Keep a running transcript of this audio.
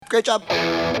Great job.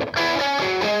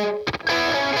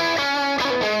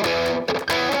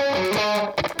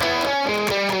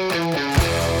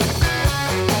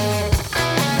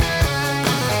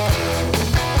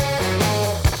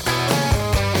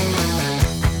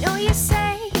 Know you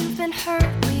say you've been hurt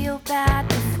real bad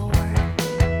before.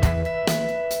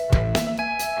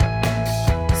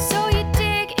 So you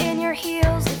dig in your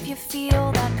heels if you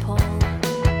feel that pull.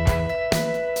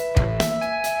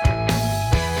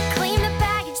 Claim the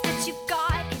baggage that you've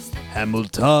got is the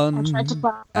Hamilton I tried to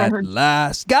buy at her.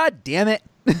 last. God damn it.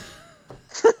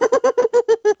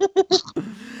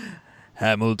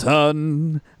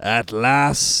 Hamilton, at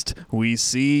last we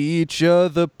see each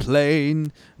other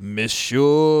plain.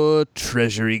 Monsieur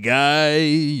Treasury Guy,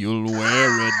 you'll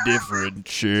wear a different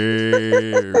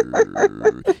chair.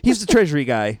 He's the Treasury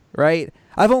Guy, right?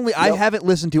 I haven't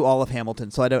listened to all of Hamilton,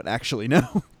 so I don't actually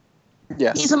know.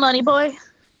 Yes. He's a money boy.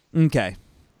 Okay.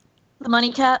 The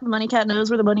money cat. The money cat knows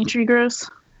where the money tree grows.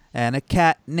 And a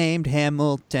cat named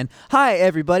Hamilton. Hi,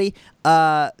 everybody.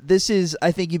 This is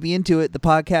I Think You'd Be Into It, the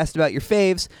podcast about your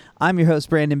faves. I'm your host,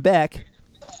 Brandon Beck.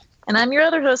 And I'm your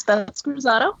other host, Beth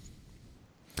Scruzzato.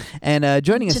 And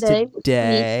joining us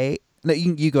today... No,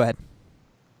 you go ahead.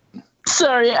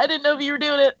 Sorry, I didn't know if you were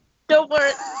doing it. Go for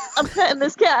it. I'm petting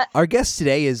this cat. Our guest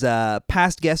today is a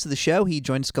past guest of the show. He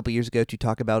joined us a couple years ago to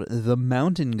talk about the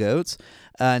mountain goats.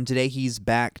 And today he's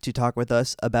back to talk with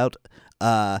us about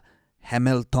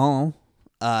Hamilton,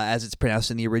 as it's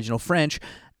pronounced in the original French.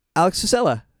 Alex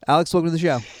Susella. Alex, welcome to the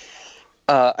show.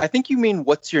 I think you mean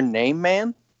 "What's your name,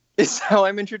 man?" is how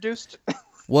I'm introduced.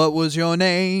 What was your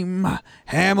name?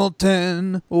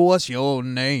 Hamilton, what's your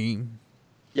name?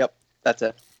 Yep, that's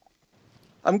it.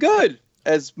 I'm good.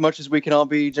 As much as we can all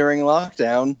be during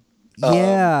lockdown.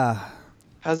 Yeah.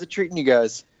 How's it treating you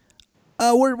guys?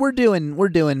 We're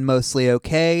doing mostly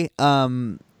okay.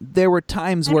 There were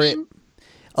times where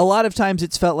a lot of times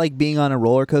it's felt like being on a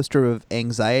roller coaster of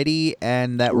anxiety,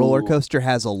 and that roller coaster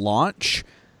has a launch,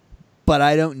 but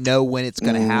I don't know when it's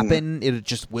going to happen. It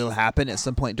just will happen at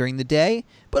some point during the day,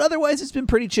 but otherwise it's been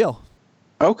pretty chill.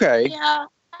 Okay. Yeah,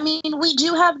 I mean, we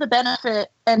do have the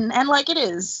benefit, and like it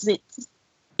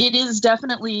is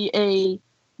definitely a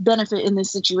benefit in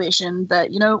this situation that,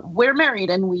 we're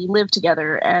married and we live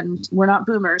together and we're not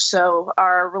boomers, so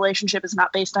our relationship is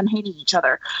not based on hating each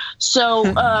other. So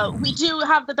we do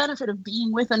have the benefit of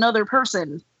being with another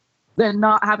person and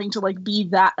not having to be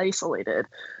that isolated,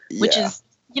 which is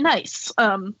nice.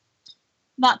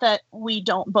 Not that we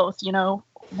don't both,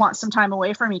 want some time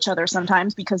away from each other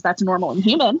sometimes, because that's normal and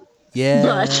human.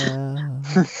 Yeah.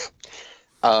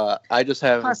 I just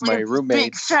have Plus, my we have roommates.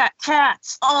 big fat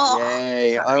cats. Oh,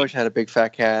 Yay! I wish I had a big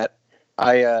fat cat.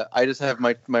 I just have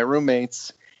my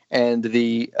roommates, and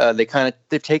they've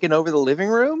taken over the living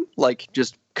room,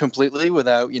 just completely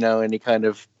without any kind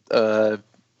of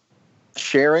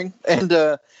sharing.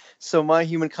 And so my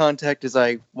human contact is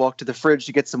I walk to the fridge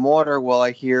to get some water while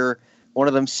I hear one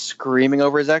of them screaming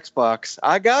over his Xbox,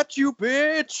 "I got you,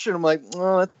 bitch!" And I'm like,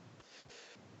 "Oh,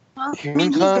 well,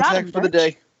 human you got contact him, for the bitch.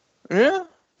 day." Yeah,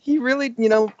 he really,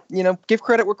 give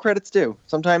credit where credit's due.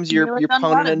 Sometimes your Done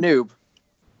opponent got a noob.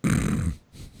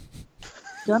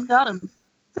 Done got him.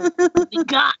 He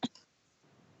got.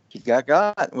 He got.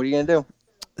 What are you gonna do?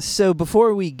 So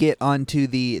before we get on to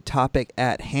the topic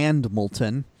at hand,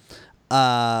 Moulton,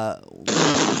 I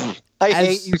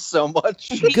hate you so much.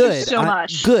 good. so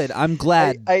much. Good. I'm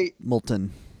glad, I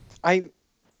Moulton.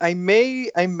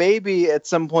 may be at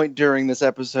some point during this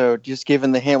episode, just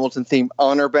given the Hamilton theme,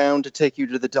 honor bound to take you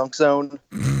to the dunk zone.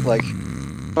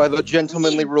 By the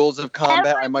gentlemanly rules of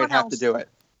combat, I might have to do it.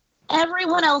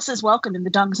 Everyone else is welcome in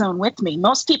the dunk zone with me.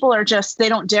 Most people are just, they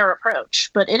don't dare approach,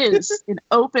 but it is an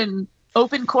open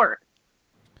court.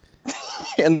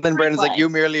 And then Brandon's like, play. "You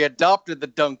merely adopted the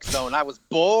dunk zone. I was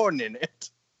born in it."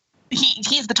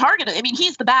 He's the target. I mean,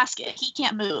 he's the basket. He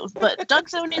can't move, but the dunk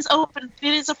zone is open.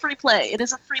 It is a free play. It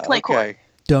is a free play court. Okay.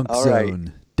 Dunk All zone,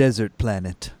 right. desert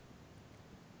planet.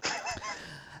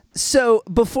 So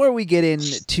before we get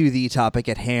into the topic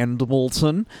at hand,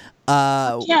 Moulton,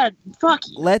 Yeah, fuck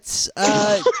you. let's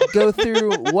go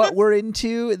through what we're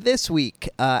into this week.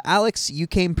 Alex, you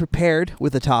came prepared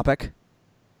with a topic.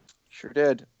 Sure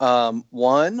did.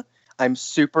 One, I'm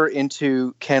super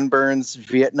into Ken Burns'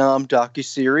 Vietnam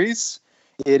docuseries.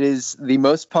 It is the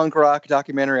most punk rock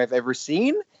documentary I've ever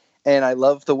seen, and I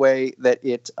love the way that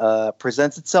it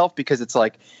presents itself, because it's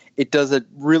it does a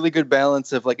really good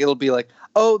balance of it'll be the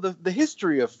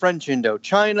history of French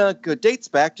Indochina dates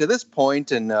back to this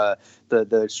point, and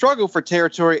the struggle for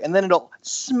territory, and then it'll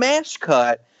smash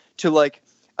cut to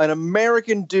an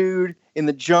American dude in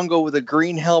the jungle with a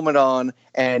green helmet on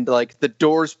and like the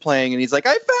Doors playing, and he's like,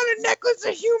 I found a necklace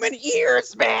of human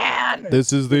ears, man.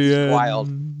 This is the end.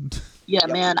 Wild. Yeah,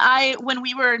 man. When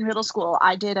we were in middle school,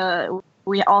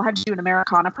 we all had to do an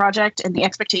Americana project, and the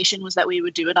expectation was that we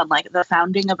would do it on like the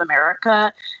founding of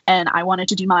America, and I wanted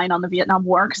to do mine on the Vietnam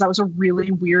War because I was a really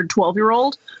weird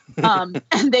 12-year-old. And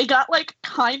they got like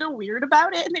kind of weird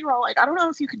about it, and they were all like, I don't know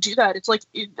if you could do that. It's like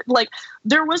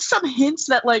there was some hints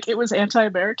that like it was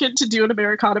anti-American to do an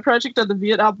Americana project on the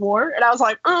Vietnam War, and I was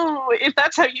like, oh, if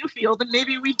that's how you feel, then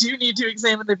maybe we do need to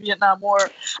examine the Vietnam War.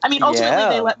 I mean,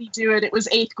 ultimately they let me do it. It was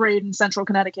 8th grade in Central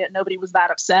Connecticut. Nobody was that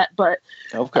upset, but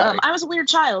I was a weird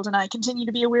child, and I continue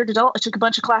to be a weird adult. I took a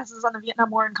bunch of classes on the Vietnam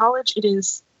War in college. It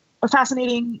is a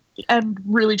fascinating and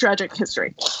really tragic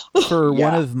history. For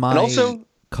one of my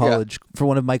for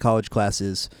one of my college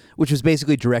classes, which was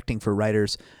basically directing for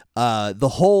writers, the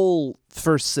whole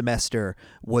first semester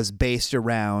was based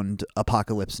around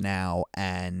Apocalypse Now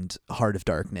and Heart of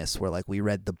Darkness, where like we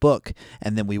read the book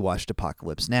and then we watched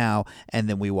Apocalypse Now and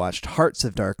then we watched Hearts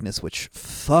of Darkness, which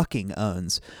fucking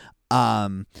owns.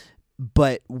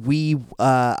 But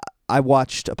I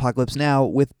watched Apocalypse Now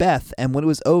with Beth, and when it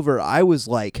was over, I was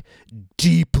like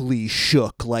deeply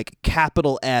shook, like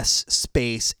capital S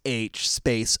space H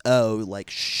space O, like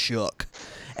shook.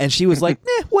 And she was like,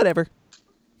 whatever.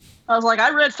 I was like,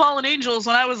 I read Fallen Angels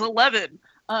when I was 11.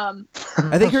 I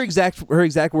think her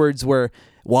exact words were,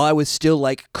 while I was still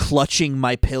like clutching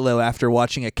my pillow after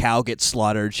watching a cow get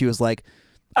slaughtered, she was like,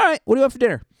 all right, what do you want for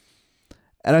dinner?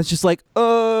 And I was just like,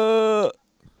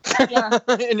 Yeah.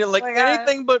 And you're like,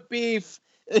 anything but beef.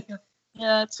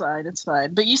 Yeah, it's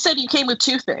fine. But you said you came with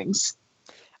 2 things.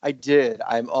 I did.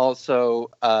 I'm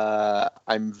also,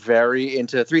 I'm very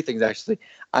into 3 things, actually.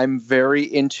 I'm very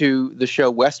into the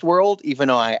show Westworld, even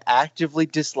though I actively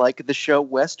dislike the show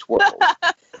Westworld.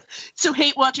 So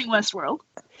hate watching Westworld.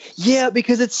 Yeah,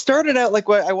 because it started out like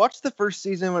I watched the first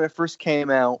season when it first came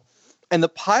out, and the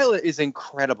pilot is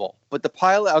incredible. But the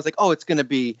pilot, I was like, oh, it's going to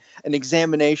be an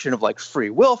examination of like free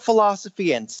will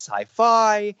philosophy and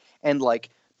sci-fi and like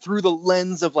through the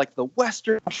lens of like the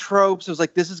Western tropes. I was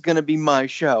like, this is going to be my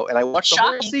show. And I watched the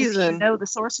whole season. You know the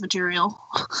source material.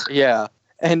 Yeah.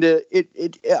 And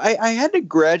I had to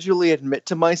gradually admit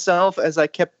to myself as I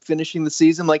kept finishing the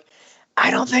season, like,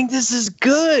 I don't think this is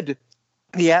good.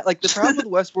 Yeah, like the problem with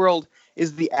Westworld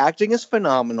is the acting is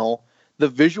phenomenal. The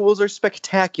visuals are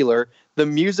spectacular. The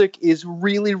music is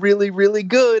really, really, really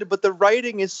good, but the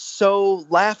writing is so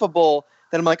laughable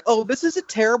that I'm like, oh, this is a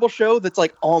terrible show that's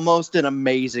like almost an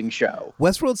amazing show.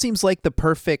 Westworld seems like the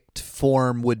perfect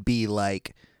form would be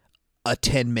like a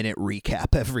 10-minute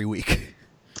recap every week.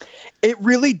 It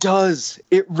really does.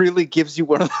 It really gives you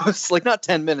one of those, like not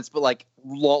 10 minutes, but like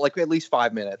at least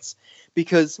 5 minutes.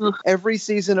 Because every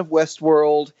season of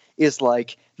Westworld is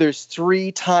like, there's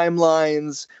 3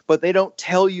 timelines, but they don't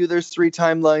tell you there's 3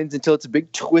 timelines until it's a big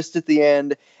twist at the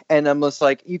end. And I'm just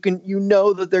like, you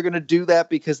know that they're going to do that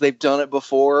because they've done it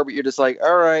before, but you're just like,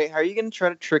 all right, how are you going to try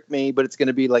to trick me? But it's going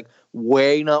to be like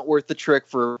way not worth the trick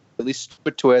for at least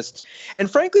stupid twists. And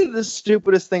frankly, the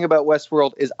stupidest thing about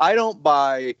Westworld is I don't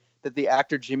buy that the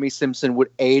actor Jimmy Simpson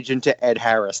would age into Ed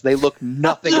Harris. They look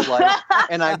nothing alike,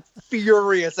 and I'm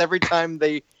furious every time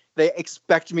they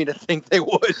expect me to think they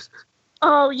would.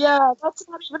 Oh, yeah, that's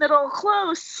not even at all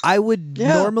close. I would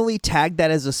normally tag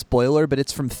that as a spoiler, but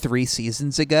it's from 3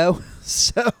 seasons ago,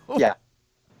 so... Yeah.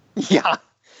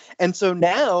 And so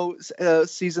now,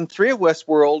 season 3 of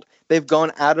Westworld, they've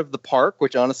gone out of the park,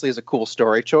 which honestly is a cool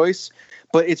story choice,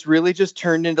 but it's really just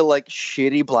turned into, like,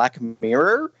 shitty Black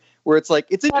Mirror, where it's like,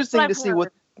 it's interesting to see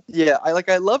what... Yeah,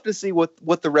 I love to see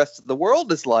what the rest of the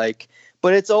world is like,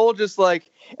 but it's all just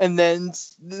like, and then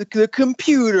the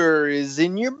computer is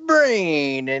in your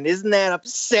brain, and isn't that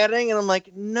upsetting? And I'm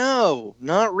like, no,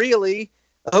 not really.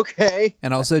 Okay.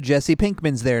 And also Jesse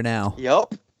Pinkman's there now.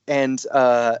 Yep. And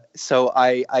so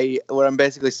I what I'm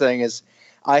basically saying is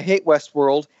I hate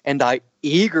Westworld, and I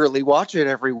eagerly watch it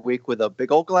every week with a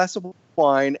big old glass of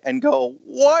wine and go,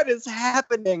 what is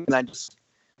happening? And I just,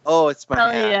 it's my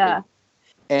happy. Yeah.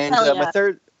 And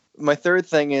my third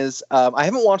thing is, I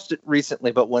haven't watched it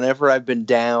recently, but whenever I've been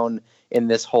down in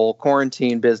this whole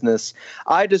quarantine business,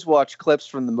 I just watch clips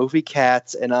from the movie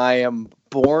Cats, and I am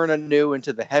born anew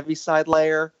into the Heaviside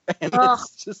Layer, and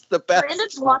it's just the best.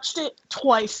 Brandon's watched it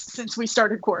twice since we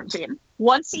started quarantine.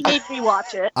 Once he made me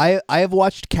watch it. I have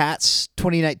watched Cats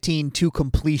 2019 to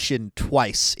completion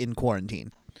twice in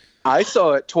quarantine. I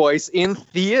saw it twice in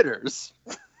theaters.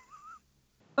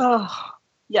 Oh.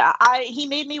 Yeah, he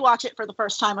made me watch it for the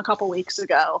first time a couple weeks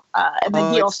ago, and then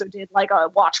he it's- also did like a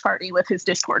watch party with his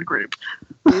Discord group.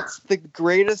 It's the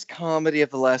greatest comedy of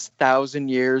the last 1,000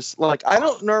 years. Like, I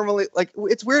don't normally like.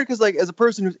 It's weird because, like, as a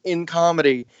person who's in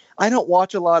comedy, I don't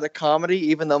watch a lot of comedy,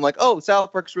 even though I'm like, oh,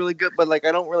 South Park's really good, but like,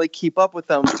 I don't really keep up with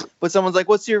them. But someone's like,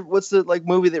 what's the like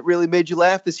movie that really made you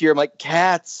laugh this year? I'm like,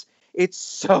 Cats. It's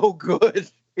so good.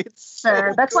 It's so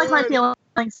Sure, that's like my good.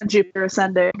 feelings on Jupiter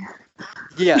Ascending.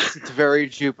 Yes, it's very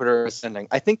Jupiter Ascending.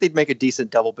 I think they'd make a decent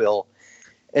double bill.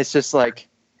 It's just like,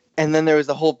 and then there was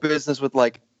the whole business with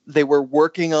like, they were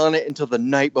working on it until the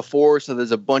night before, so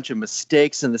there's a bunch of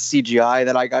mistakes in the CGI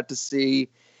that I got to see.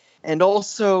 And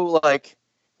also, like,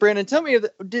 Brandon, tell me,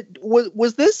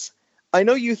 was this? I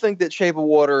know you think that Shape of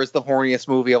Water is the horniest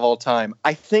movie of all time.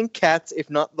 I think Cats,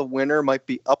 if not the winner, might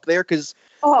be up there because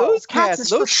those Cats cats, is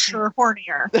for sure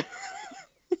hornier.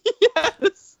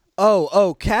 yes.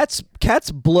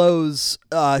 Cats blows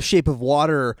Shape of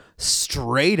Water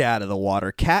straight out of the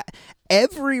water.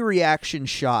 Every reaction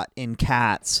shot in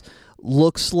Cats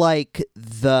looks like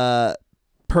the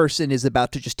person is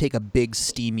about to just take a big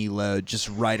steamy load just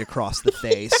right across the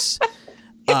face.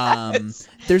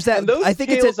 There's that. And those I think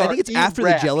it's tails after the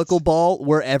erect. Jellicle Ball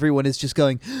where everyone is just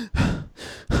going. Yeah,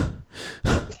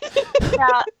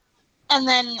 and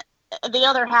then the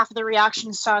other half of the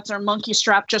reaction shots are Monkey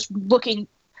Strap just looking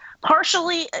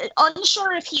partially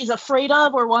unsure if he's afraid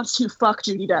of or wants to fuck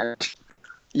Judi Dench.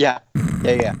 Yeah.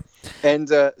 And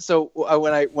so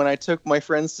when I took my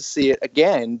friends to see it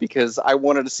again, because I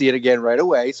wanted to see it again right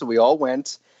away, so we all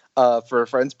went for a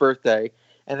friend's birthday,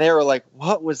 and they were like,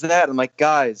 "What was that?" I'm like,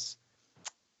 "Guys,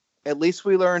 at least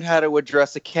we learned how to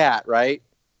address a cat, right?"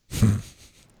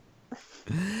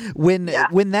 When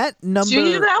that number, Do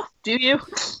you though? Do you?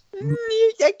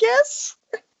 I guess.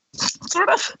 Sort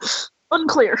of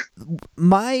unclear.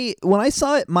 when I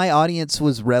saw it, my audience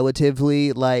was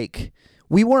relatively like,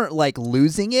 we weren't like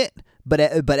losing it, but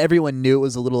everyone knew it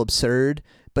was a little absurd.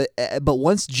 But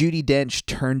once Judi Dench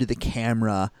turned to the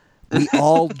camera, we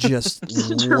all just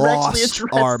lost addressed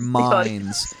our the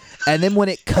minds. And then when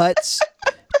it cuts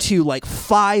to like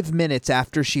 5 minutes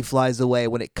after she flies away,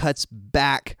 when it cuts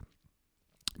back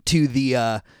to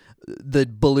the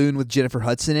balloon with Jennifer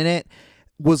Hudson in it,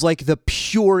 was like the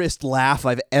purest laugh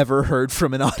I've ever heard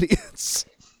from an audience.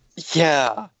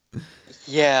 Yeah.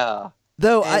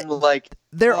 Though And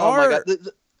there oh my are God.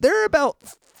 there are about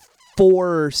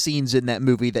 4 scenes in that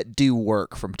movie that do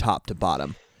work from top to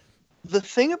bottom. The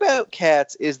thing about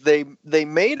Cats is they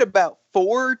made about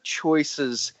 4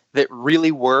 choices that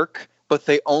really work, but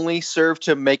they only serve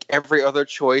to make every other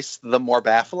choice the more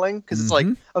baffling. Because it's like,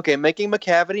 okay, making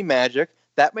McCavity magic,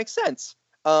 that makes sense.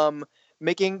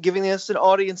 Giving us an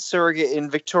audience surrogate in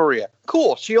Victoria.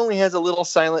 Cool. She only has a little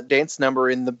silent dance number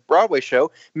in the Broadway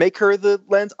show. Make her the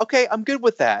lens. Okay, I'm good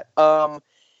with that.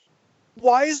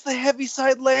 Why is the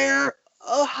Heaviside Layer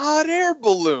a hot air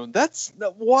balloon? That's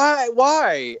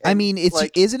why? I mean, it's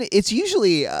like, isn't it? It's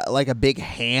usually like a big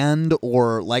hand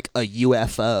or like a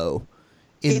UFO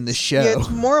in the show. Yeah, it's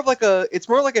more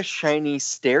like a shiny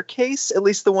staircase. At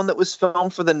least the one that was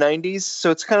filmed for the 90s.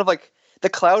 So it's kind of like the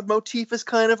cloud motif is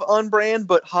kind of on brand,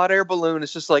 but hot air balloon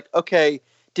is just like, okay,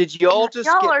 did y'all just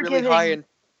Y'all get are really high and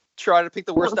try to pick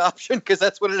the worst option? Because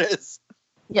that's what it is.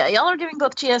 Yeah, y'all are giving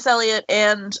both T.S. Eliot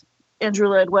and Andrew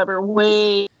Lloyd Webber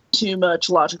way too much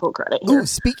logical credit here. Ooh,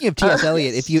 speaking of T.S.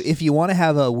 Eliot, if you want to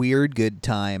have a weird good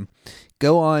time,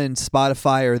 go on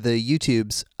Spotify or the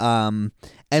YouTubes, and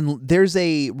there's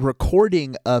a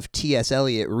recording of T.S.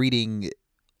 Eliot reading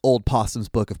Old Possum's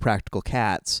Book of Practical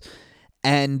Cats,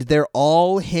 and they're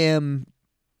all him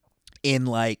in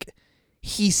like,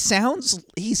 he sounds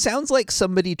like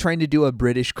somebody trying to do a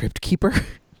British Crypt Keeper.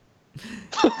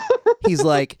 He's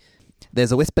like,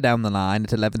 there's a whisper down the line at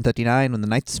 11:39 when the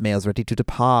night snail's ready to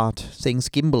depart, saying,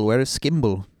 "Skimble, where is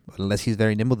Skimble? Well, unless he's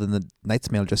very nimble, then the night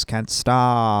snail just can't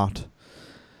start."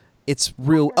 It's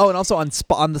real. Oh, and also on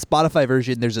the Spotify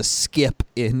version, there's a skip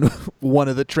in one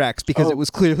of the tracks because it was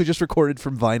clearly just recorded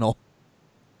from vinyl.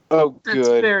 Oh, That's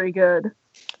good. very good.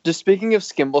 Just speaking of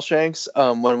Skimbleshanks,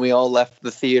 when we all left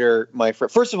the theater,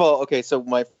 first of all, okay, so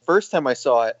my first time I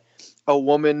saw it, a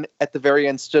woman at the very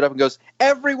end stood up and goes,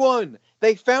 "Everyone,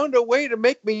 they found a way to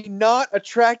make me not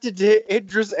attracted to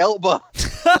Idris Elba."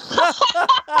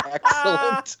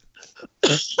 Excellent.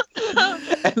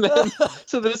 And then,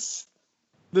 so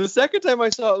the second time I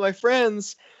saw it with my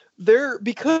friends,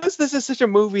 because this is such a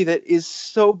movie that is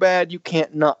so bad you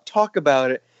can't not talk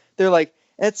about it, they're like,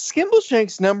 at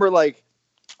Skimbleshank's number, like,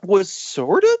 was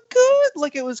sort of good.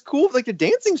 Like, it was cool. Like, the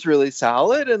dancing's really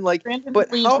solid, and like, Brandon but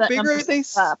believes how that big are numbers they?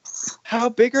 slaps. How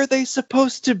big are they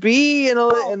supposed to be? And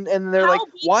and they're How like,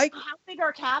 big- why? How big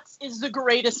are cats is the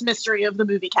greatest mystery of the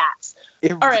movie Cats.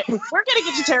 It- All right, we're getting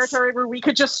into territory where we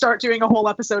could just start doing a whole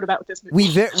episode about this movie.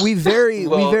 We very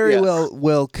Well,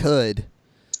 well could.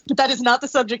 But that is not the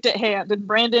subject at hand. And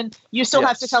Brandon, you still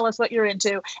have to Yes. tell us what you're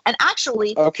into. And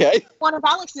actually, Okay. one of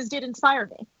Alex's did inspire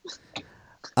me.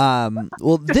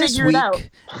 Well, To this figure it out,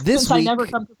 week, this since I week, never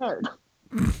come prepared.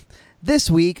 this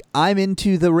week, I'm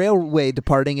into the railway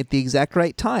departing at the exact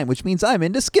right time, which means I'm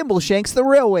into Skimbleshanks the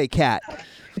railway cat.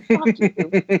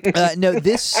 No,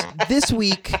 this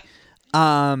week,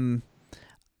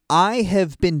 I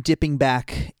have been dipping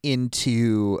back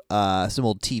into some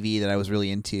old TV that I was really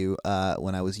into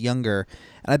when I was younger,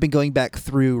 and I've been going back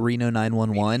through Reno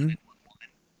 911,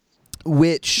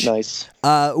 which Nice.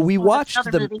 we watched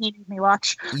Another the movie he made me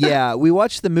watch. yeah, we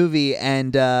watched the movie,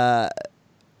 and I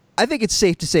think it's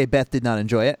safe to say Beth did not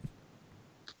enjoy it.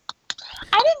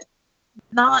 I didn't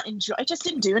not enjoy. It just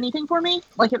didn't do anything for me.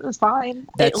 Like, it was fine.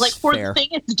 That's Like, for fair. the thing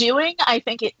it's doing, I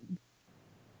think it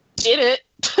did it.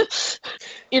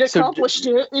 It So accomplished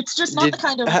it. It's just not did- the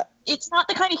kind of. ha- It's not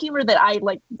the kind of humor that I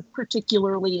like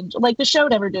particularly enjoy. Like, the show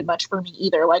never did much for me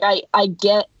either. Like, I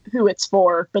get who it's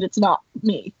for, but it's not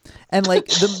me. And like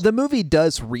the movie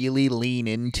does really lean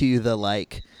into the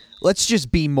like, let's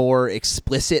just be more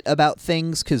explicit about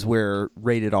things because we're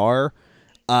rated R.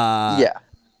 Yeah.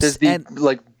 There's the and-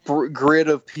 like grid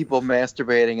of people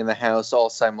masturbating in the house all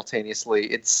simultaneously.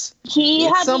 It's He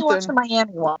It's had me watch the something.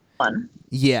 Miami one.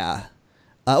 Yeah.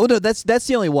 Oh no, that's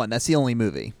the only one. That's the only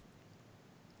movie.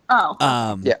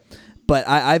 Oh, Yeah. But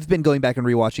I've been going back and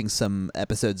rewatching some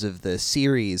episodes of the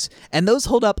series, and those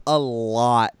hold up a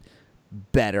lot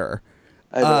better.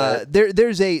 I bet.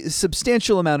 There's a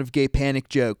substantial amount of gay panic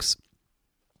jokes,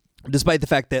 despite the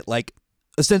fact that like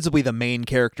ostensibly the main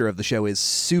character of the show is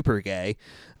super gay.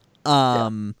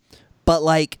 But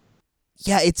like,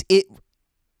 yeah,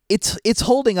 it's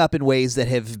holding up in ways that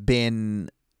have been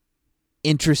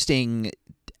interesting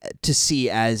to see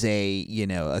as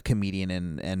a comedian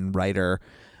and writer.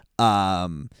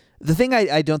 The thing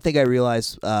I don't think I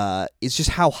realized is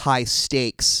just how high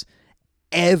stakes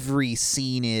every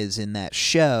scene is in that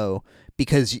show,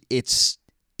 because it's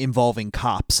involving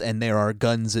cops and there are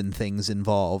guns and things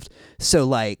involved. So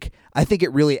like, I think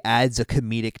it really adds a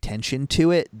comedic tension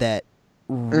to it that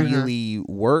really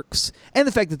works. And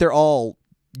the fact that they're all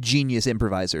genius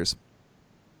improvisers.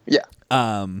 Yeah.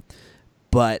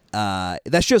 But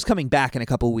that show's coming back in a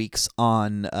couple weeks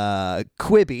on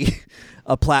Quibi,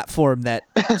 a platform that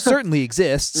certainly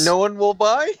exists. No one will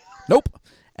buy. Nope.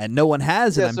 And no one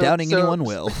has, and Yeah, I'm so- doubting so- anyone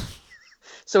will.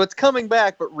 So it's coming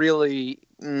back, but really,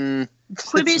 Quibi's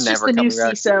it's just never the new coming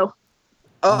back. CISO.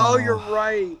 Oh, you're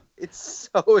right. It's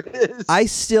so it is. I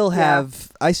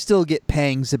still get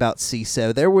pangs about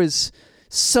CISO. There was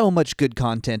so much good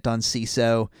content on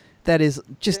CISO that is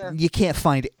just, Yeah. you can't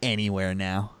find anywhere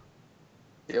now.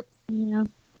 Yep. Yeah.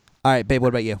 All right, babe, what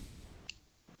about you?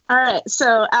 All right,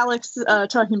 so Alex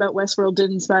talking about Westworld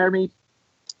did inspire me.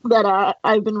 That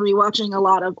I've been rewatching a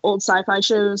lot of old sci-fi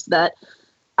shows that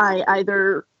I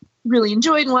either really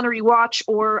enjoyed and want to rewatch,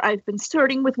 or I've been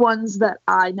starting with ones that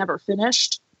I never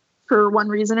finished for one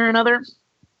reason or another.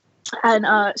 And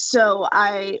so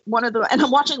and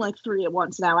I'm watching like 3 at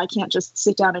once now. I can't just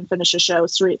sit down and finish a show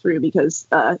straight through because,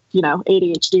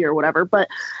 ADHD or whatever. But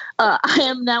I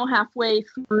am now halfway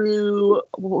through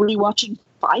rewatching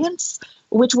Defiance,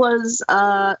 which was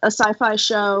a sci-fi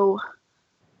show.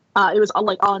 It was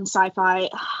like on Sci-Fi.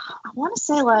 I want to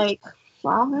say like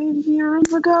 5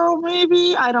 years ago,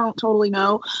 maybe. I don't totally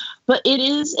know, but it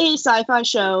is a sci-fi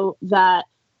show that.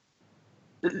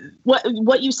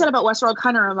 What you said about Westworld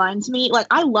kind of reminds me. Like,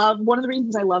 one of the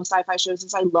reasons I love sci-fi shows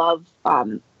is I love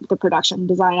the production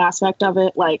design aspect of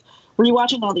it. Like,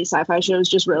 rewatching all these sci-fi shows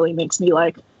just really makes me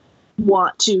like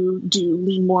want to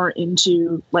lean more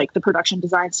into like the production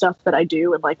design stuff that I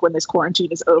do. And like when this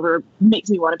quarantine is over, makes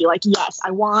me want to be like, yes, I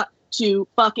want to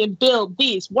fucking build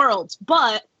these worlds,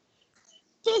 but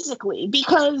physically,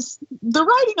 because the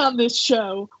writing on this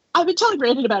show, I've been telling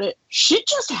Brandon about it. Shit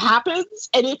just happens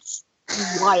and it's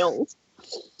wild.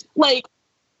 Like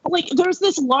there's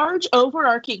this large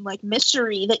overarching like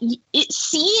mystery that it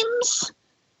seems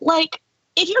like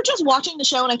if you're just watching the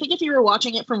show, and I think if you were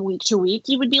watching it from week to week,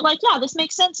 you would be like, yeah, this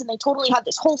makes sense. And they totally had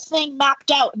this whole thing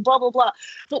mapped out and blah, blah, blah.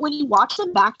 But when you watch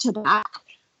them back to back,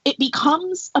 it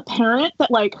becomes apparent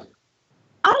that like,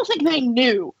 I don't think they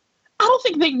knew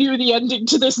the ending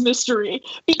to this mystery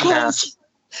because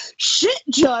shit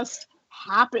just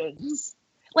happens.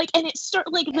 like, and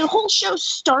the whole show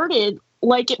started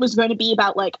like it was going to be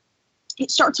about like, it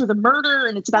starts with a murder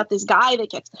and it's about this guy that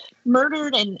gets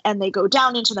murdered and they go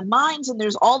down into the mines and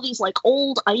there's all these like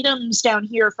old items down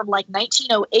here from like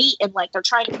 1908 and like they're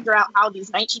trying to figure out how these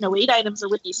 1908 items are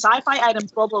with these sci-fi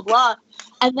items, blah, blah, blah.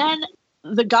 And then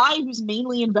the guy who's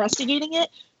mainly investigating it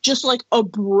just like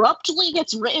abruptly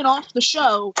gets written off the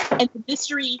show and the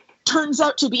mystery turns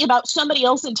out to be about somebody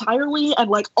else entirely, and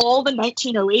like all the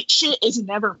 1908 shit is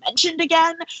never mentioned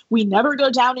again. We never go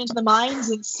down into the mines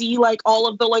and see like all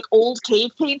of the like old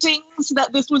cave paintings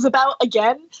that this was about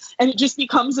again, and it just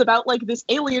becomes about like this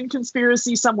alien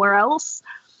conspiracy somewhere else.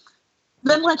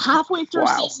 Then like halfway through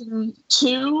season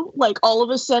 2, like all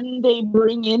of a sudden they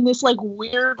bring in this like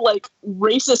weird like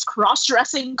racist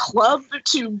cross-dressing club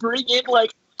to bring in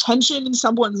like tension in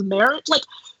someone's marriage. Like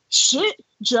shit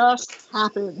just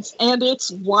happens and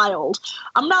it's wild.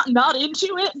 I'm not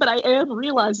into it, but I am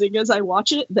realizing as I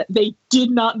watch it that they did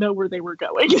not know where they were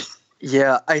going.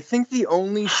 Yeah, I think the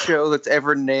only show that's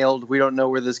ever nailed, we don't know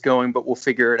where this is going, but we'll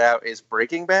figure it out, is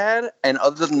Breaking Bad. And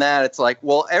other than that, it's like,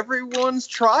 well, everyone's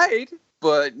tried,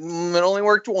 but it only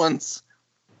worked once.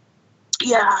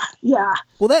 Yeah.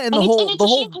 Well, that and the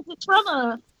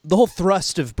whole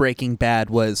thrust of Breaking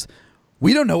Bad was,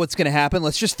 we don't know what's going to happen.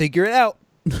 Let's just figure it out.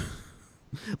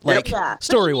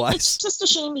 Story-wise. It's just a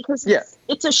shame because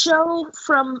it's a show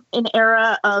from an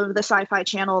era of the Sci-Fi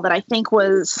Channel that I think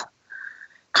was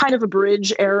kind of a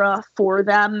bridge era for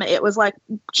them. It was like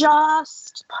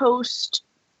just post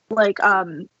like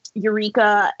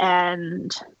Eureka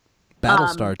and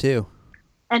Battlestar too.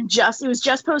 And it was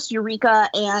just post Eureka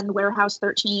and Warehouse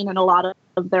 13 and a lot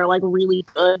of their like really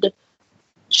good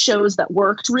shows that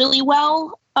worked really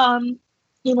well in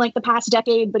like the past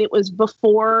decade, but it was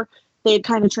before they had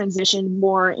kind of transitioned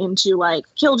more into like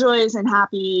Killjoys and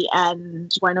Happy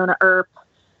and Winona Earp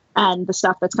and the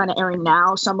stuff that's kind of airing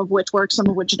now, some of which works, some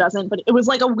of which doesn't. But it was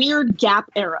like a weird gap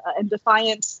era, and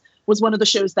Defiance was one of the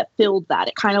shows that filled that.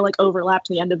 It kind of like overlapped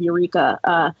the end of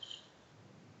Eureka.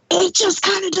 It just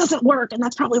kind of doesn't work, and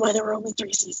that's probably why there were only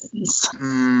 3 seasons.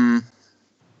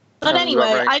 But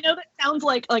anyway, right. I know that sounds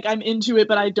like I'm into it,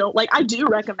 but I don't. Like, I do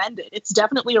recommend it. It's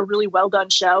definitely a really well done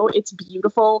show. It's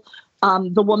beautiful.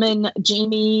 The woman,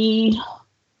 Jamie,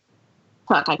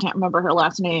 I can't remember her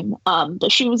last name.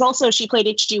 But she played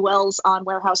H.G. Wells on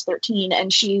Warehouse 13,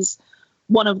 and she's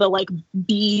one of the like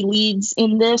B leads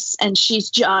in this, and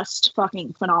she's just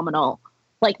fucking phenomenal.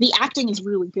 Like, the acting is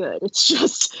really good. It's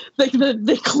just like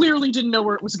they clearly didn't know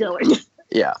where it was going.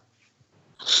 Yeah.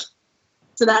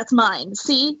 So that's mine.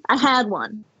 See, I had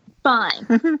one.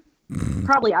 Fine.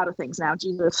 Probably out of things now,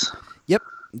 Jesus. Yep.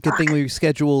 Good thing we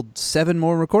scheduled 7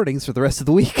 more recordings for the rest of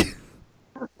the week.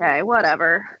 Okay,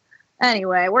 whatever.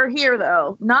 Anyway, we're here,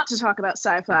 though, not to talk about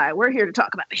sci-fi. We're here to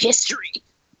talk about history.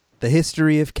 The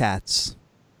history of cats.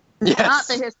 Yes. Not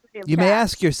the history of cats. You may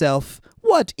ask yourself,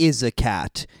 what is a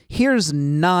cat? Here's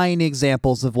 9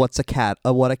 examples of what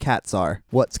cats are.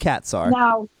 What's cats are.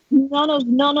 Now, none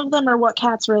of them are what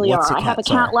cats really are. I have a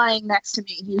cat are. lying next to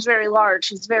me. He's very large.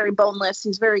 He's very boneless.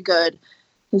 He's very good.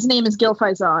 His name is Gil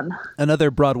Faison. Another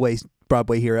Broadway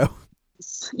hero.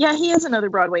 Yeah, he is another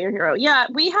Broadway hero. Yeah,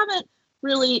 we haven't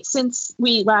really, since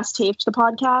we last taped the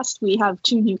podcast, we have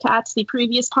 2 new cats. The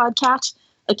previous podcat,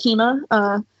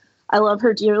 Akima, I love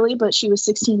her dearly, but she was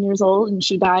 16 years old and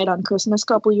she died on Christmas a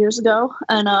couple years ago.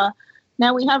 And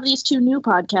now we have these 2 new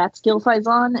podcats, Gil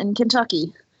Faison and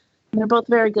Kentucky. They're both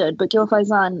very good, but Gil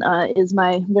Faison is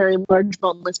my very large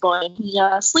boneless boy, and he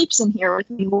sleeps in here with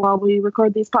me while we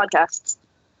record these podcasts.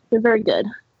 They're very good.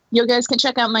 You guys can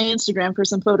check out my Instagram for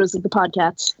some photos of the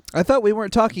podcasts. I thought we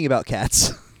weren't talking about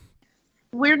cats.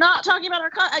 We're not talking about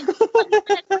our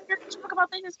we're here to talk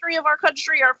about the history of our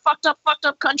country, our fucked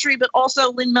up country, but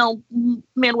also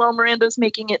Lin-Manuel Miranda's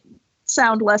making it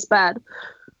sound less bad.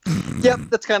 Yep,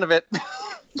 that's kind of it.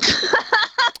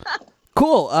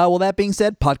 Cool. Well, that being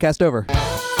said, podcast over.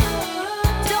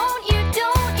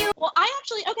 Well,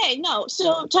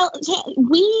 So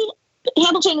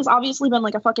Hamilton has obviously been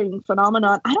like a fucking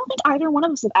phenomenon. I don't think either one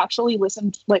of us have actually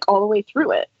listened like all the way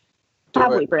through it.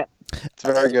 Have we, Britt? It's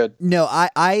very good. No,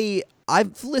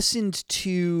 I've listened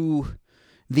to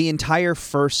the entire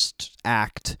first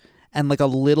act and like a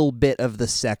little bit of the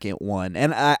second one,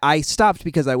 and I stopped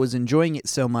because I was enjoying it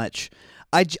so much.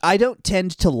 I don't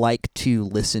tend to like to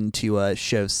listen to a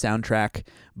show's soundtrack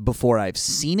before I've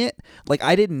seen it. Like,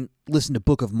 I didn't listen to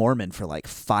Book of Mormon for like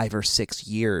 5 or 6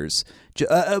 years,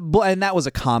 and that was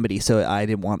a comedy, so I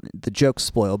didn't want the jokes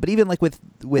spoiled. But even like with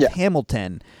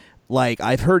Hamilton, like,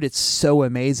 I've heard it's so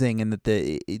amazing, and that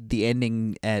the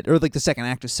ending or like the second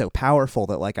act is so powerful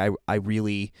that like I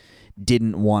really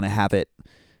didn't want to have it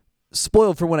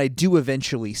spoiled for when I do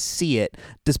eventually see it,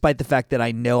 despite the fact that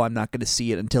I know I'm not going to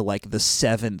see it until like the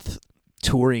 7th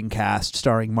touring cast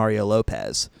starring Mario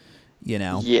Lopez. You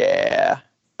know? Yeah.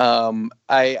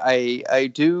 I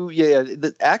do. Yeah.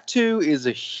 The Act 2 is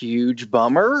a huge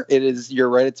bummer. It is. You're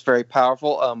right. It's very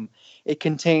powerful. It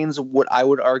contains what I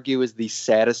would argue is the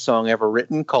saddest song ever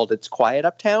written, called "It's Quiet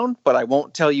Uptown," but I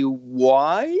won't tell you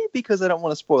why because I don't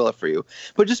want to spoil it for you.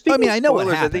 But just because I know what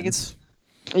spoilers, happens. I think it's.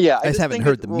 Yeah, I just haven't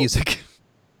heard the music.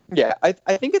 Yeah, I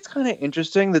think it's kind of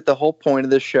interesting that the whole point of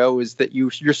this show is that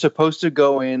you're supposed to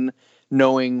go in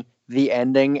knowing the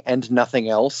ending and nothing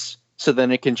else. So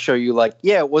then it can show you like,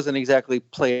 yeah, it wasn't exactly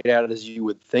played out as you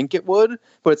would think it would,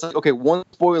 but it's like, okay, one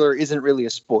spoiler isn't really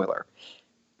a spoiler.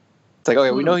 It's like,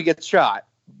 okay, we know he gets shot,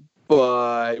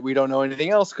 but we don't know anything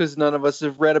else because none of us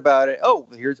have read about it.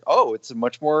 It's a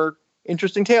much more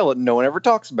interesting tale that no one ever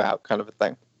talks about, kind of a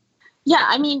thing. Yeah,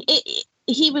 I mean,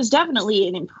 he was definitely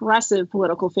an impressive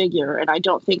political figure, and I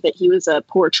don't think that he was a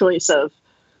poor choice of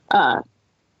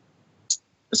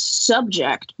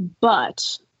subject,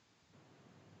 but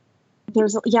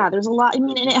there's a lot. I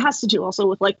mean, and it has to do also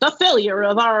with like the failure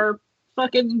of our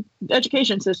fucking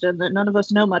education system, that none of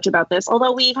us know much about this.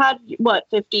 Although we've had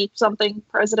 50 something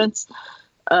presidents,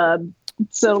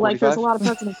 so 45? Like there's a lot of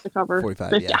presidents to cover. 45.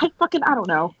 50. Yeah. I don't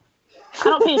know. I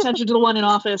don't pay attention to the one in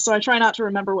office, so I try not to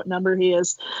remember what number he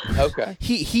is. Okay.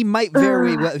 He might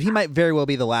very well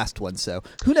be the last one. So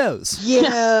who knows?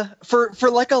 Yeah, for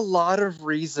like a lot of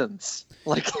reasons.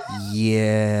 Like,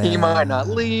 yeah, he might not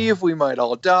leave. We might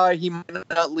all die. He might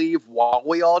not leave while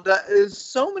we all die. There's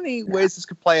so many ways this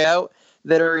could play out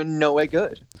that are in no way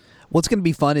good. What's going to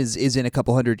be fun is in a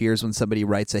couple hundred years when somebody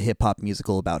writes a hip hop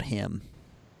musical about him.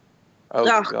 Oh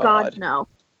God, no.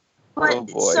 But, oh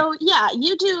boy. So yeah,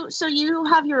 you do. So you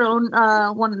have your own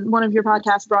one of your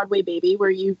podcasts, Broadway Baby, where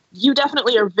you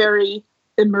definitely are very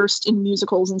immersed in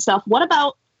musicals and stuff. What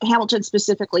about Hamilton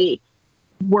specifically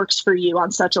works for you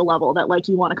on such a level that like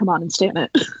you want to come on and stand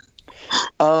it?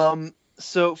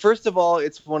 So first of all,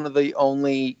 it's one of the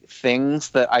only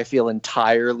things that I feel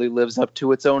entirely lives up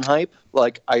to its own hype.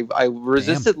 Like I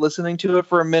resisted listening to it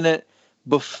for a minute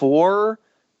before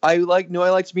I knew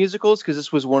I liked musicals, because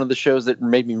this was one of the shows that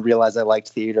made me realize I liked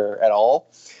theater at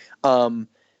all. And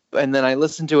then I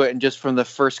listened to it, and just from the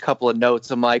first couple of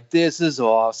notes, I'm like, this is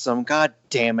awesome. God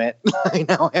damn it.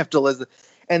 Now I have to listen.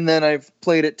 And then I've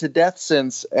played it to death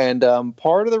since. And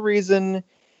part of the reason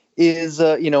is,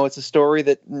 it's a story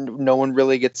that no one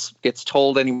really gets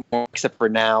told anymore, except for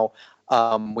now.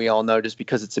 We all know just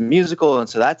because it's a musical, and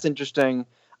so that's interesting.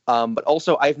 But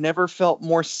also, I've never felt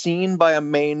more seen by a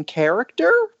main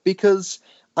character, because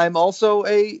I'm also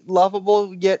a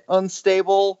lovable yet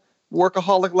unstable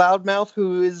workaholic loudmouth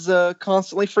who is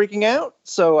constantly freaking out.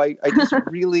 So I just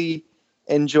really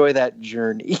enjoy that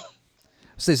journey.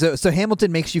 So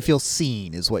Hamilton makes you feel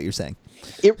seen, is what you're saying.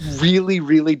 It really,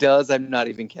 really does. I'm not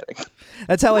even kidding.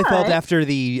 That's how I felt after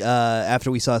we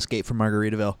saw Escape from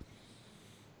Margaritaville.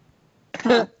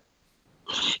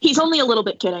 He's only a little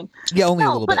bit kidding. Yeah, only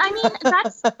a little bit. But I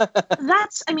mean,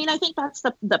 that's. I mean, I think that's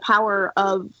the power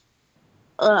of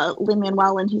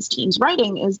Lin-Manuel and his team's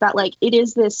writing, is that like it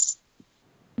is this.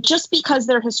 Just because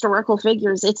they're historical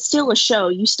figures, it's still a show.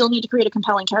 You still need to create a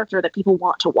compelling character that people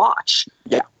want to watch.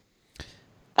 Yeah.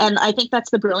 And I think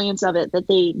that's the brilliance of it, that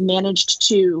they managed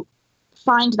to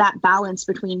find that balance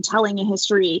between telling a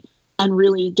history and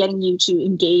really getting you to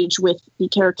engage with the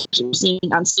characters you're seeing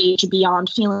on stage beyond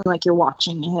feeling like you're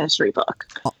watching a history book.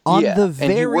 On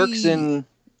the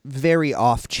very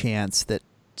off chance that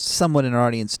someone in our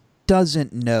audience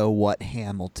doesn't know what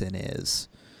Hamilton is,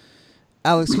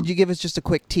 Alex, could you give us just a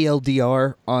quick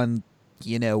TLDR on,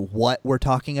 what we're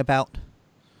talking about?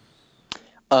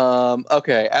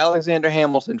 Okay, Alexander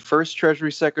Hamilton, first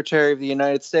Treasury Secretary of the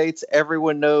United States.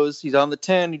 Everyone knows he's on the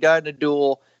 10. He died in a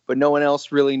duel, but no one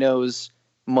else really knows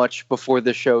much before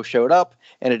the show showed up.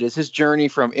 And it is his journey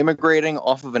from immigrating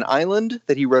off of an island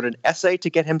that he wrote an essay to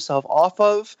get himself off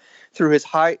of, through his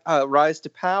high rise to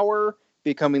power,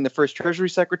 becoming the first Treasury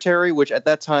Secretary, which at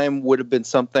that time would have been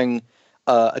something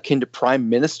akin to Prime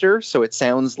Minister. So it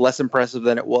sounds less impressive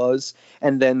than it was.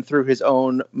 And then through his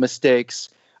own mistakes,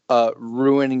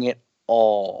 ruining it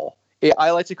all.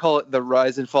 I like to call it the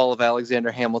rise and fall of Alexander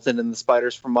Hamilton and the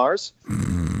Spiders from Mars.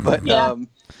 But yeah.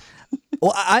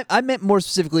 Well, I meant more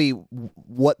specifically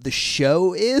what the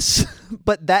show is,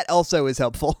 but that also is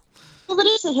helpful. Well, it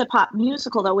is a hip hop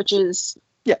musical, though, which is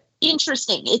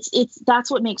interesting. It's that's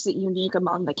what makes it unique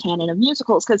among the canon of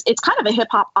musicals, because it's kind of a hip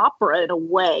hop opera in a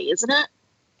way, isn't it?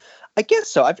 I guess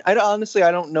so. I honestly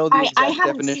I don't know the I exact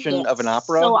haven't seen definition it, of an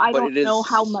opera, so I but don't it is. know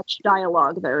how much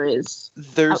dialogue there is.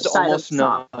 There's outside of almost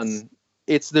songs. none.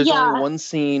 There's Yeah. only one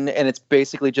scene, and it's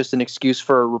basically just an excuse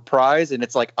for a reprise, and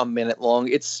it's like a minute long.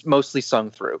 It's mostly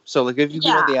sung through. So like if you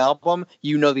know the album,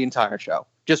 you know the entire show,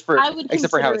 just for I would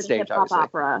except for how consider it's it a staged, hip-hop obviously.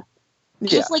 opera. Yeah,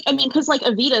 Just like, I mean, because like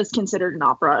Evita is considered an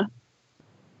opera.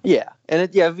 yeah,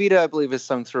 and Vita I believe is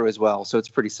sung through as well, so it's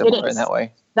pretty similar in that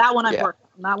way. That one I've Yeah. worked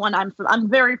on. That one I'm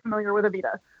very familiar with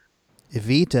Evita.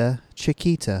 Evita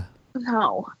Chiquita.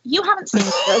 No, you haven't seen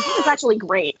Evita. Evita's actually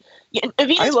great. Yeah,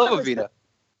 Evita's I love one of- Evita.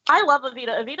 I love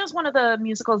Evita. Evita's one of the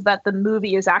musicals that the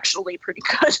movie is actually pretty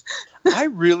good. I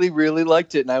really, really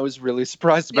liked it, and I was really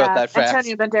surprised about that fact.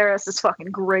 Antonio Banderas is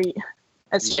fucking great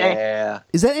as Jay. Yeah,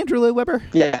 Is that Andrew Lloyd Webber?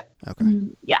 yeah. Okay.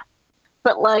 Yeah,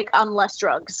 but like on less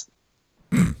drugs.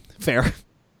 Fair.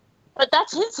 But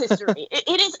that's his history.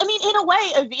 It is. I mean, in a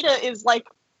way, Evita is like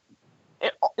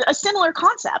a similar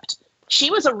concept. She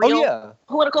was a real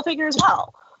political figure as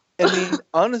well. I mean,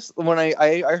 honestly, when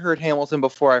I heard Hamilton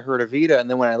before I heard Evita, and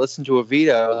then when I listened to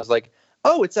Evita, I was like,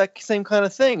 oh, it's that same kind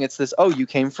of thing. It's this, you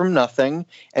came from nothing,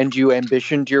 and you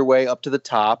ambitioned your way up to the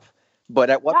top,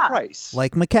 but at what price?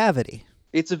 Like McCavity.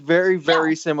 It's a very,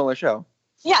 very similar show.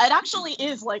 Yeah, it actually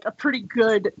is like a pretty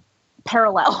good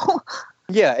parallel.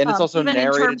 Yeah, and it's also even in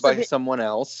narrated terms by of someone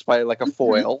else, by like a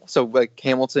foil. So like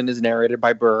Hamilton is narrated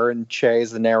by Burr, and Che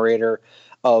is the narrator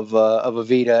of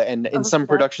Evita. And in some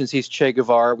productions, he's Che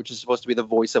Guevara, which is supposed to be the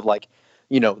voice of like,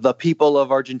 the people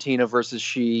of Argentina versus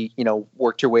she,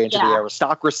 worked her way into the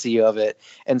aristocracy of it.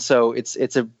 And so it's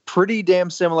a pretty damn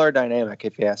similar dynamic,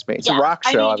 if you ask me. It's a rock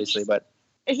show, obviously, but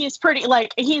he's pretty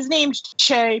like he's named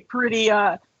Che pretty.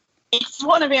 It's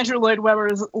one of Andrew Lloyd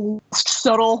Webber's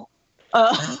subtle.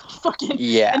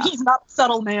 And he's not a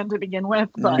subtle man to begin with,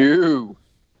 but no.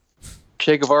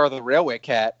 Che Guevara the railway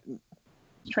cat.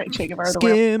 Che Guevara the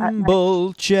railway cat.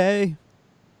 Skimble Che.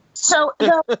 So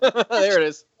there it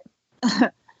is.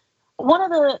 One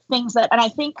of the things that, and I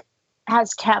think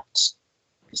has kept,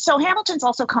 so Hamilton's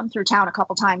also come through town a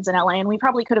couple times in LA, and we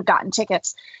probably could have gotten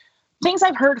tickets. Things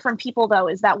I've heard from people, though,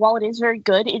 is that while it is very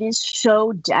good, it is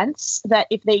so dense that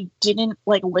if they didn't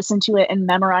like listen to it and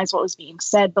memorize what was being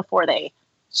said before they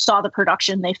saw the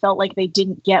production, they felt like they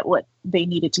didn't get what they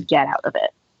needed to get out of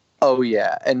it. Oh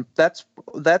yeah, and that's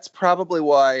probably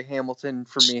why Hamilton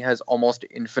for me has almost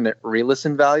infinite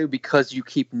re-listen value, because you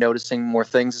keep noticing more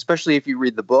things, especially if you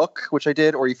read the book, which I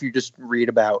did, or if you just read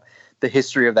about the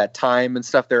history of that time and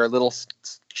stuff. There are little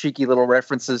cheeky little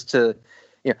references to,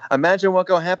 imagine what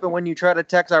will happen when you try to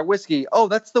tax our whiskey. Oh,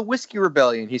 that's the whiskey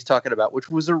rebellion he's talking about, which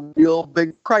was a real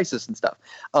big crisis and stuff.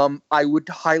 I would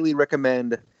highly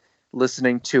recommend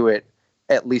listening to it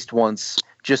at least once,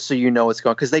 just so you know what's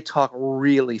going on, because they talk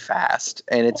really fast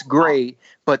and it's great,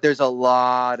 but there's a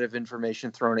lot of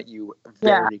information thrown at you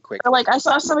very quickly. Like I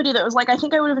saw somebody that was like, I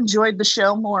think I would have enjoyed the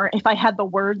show more if I had the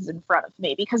words in front of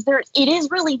me, because it is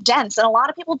really dense, and a lot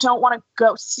of people don't want to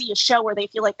go see a show where they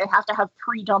feel like they have to have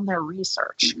pre-done their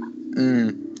research.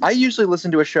 I usually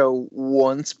listen to a show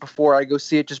once before I go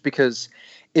see it, just because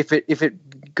if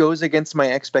it goes against my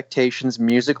expectations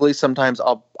musically, sometimes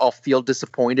I'll feel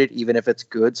disappointed even if it's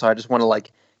good. So I just want to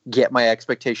like get my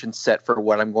expectations set for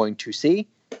what I'm going to see.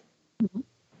 Mm-hmm.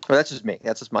 But that's just me.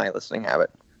 That's just my listening habit.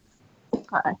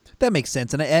 Okay. That makes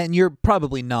sense, and you're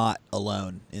probably not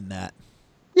alone in that.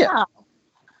 Yeah.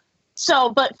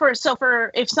 So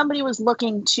for if somebody was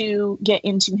looking to get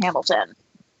into Hamilton,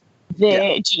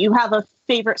 do you have a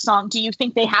favorite song? Do you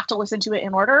think they have to listen to it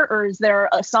in order, or is there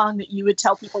a song that you would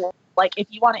tell people, like, if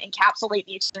you want to encapsulate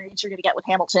the experience you're going to get with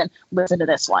Hamilton, listen to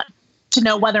this one to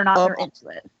know whether or not they're into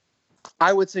it?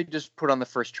 I would say just put on the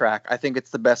first track. I think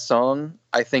it's the best song.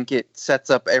 I think it sets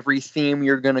up every theme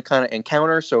you're going to kind of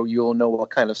encounter, so you'll know what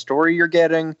kind of story you're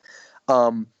getting.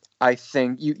 I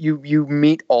think you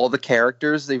meet all the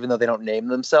characters, even though they don't name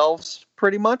themselves,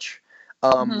 pretty much.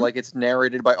 Like it's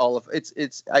narrated by all of it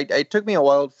took me a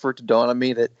while for it to dawn on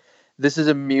me that this is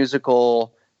a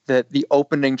musical that the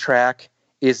opening track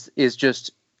is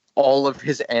just all of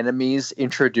his enemies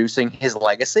introducing his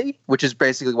legacy, which is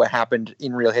basically what happened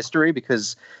in real history,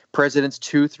 because presidents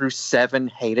 2 through 7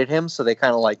 hated him. So they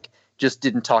kind of like just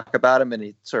didn't talk about him, and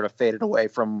he sort of faded away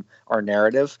from our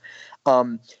narrative.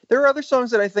 There are other songs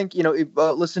that I think,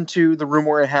 listen to The Room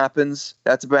Where It Happens.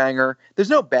 That's a banger. There's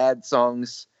no bad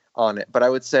songs on it, but I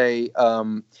would say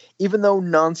even though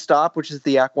Nonstop, which is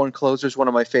the Act 1 closer, is one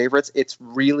of my favorites, it's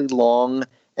really long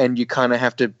and you kind of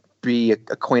have to be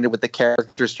acquainted with the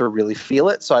characters to really feel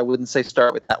it. So I wouldn't say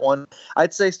start with that one.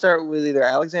 I'd say start with either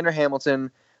Alexander Hamilton,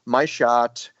 My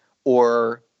Shot,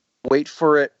 or Wait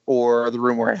for It or The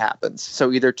Room Where It Happens.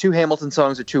 So either 2 Hamilton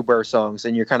songs or 2 Burr songs,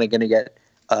 and you're kind of going to get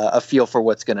a feel for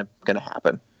what's going to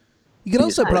happen. You could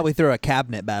also probably throw a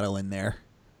cabinet battle in there.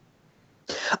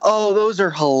 Oh, those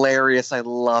are hilarious. I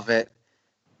love it.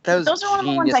 Those are one of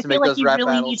the ones I feel like you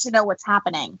really need to know what's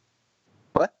happening.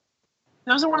 What?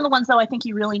 Those are one of the ones, though, I think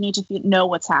you really need to know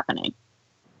what's happening.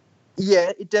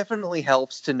 Yeah, it definitely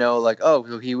helps to know, like,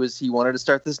 oh, he wanted to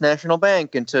start this national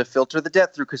bank and to filter the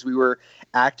debt through because we were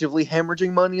actively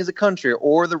hemorrhaging money as a country,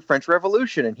 or the French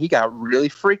Revolution, and he got really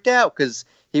freaked out because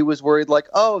he was worried, like,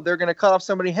 oh, they're going to cut off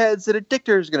so many heads that a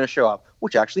dictator is going to show up,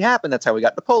 which actually happened. That's how we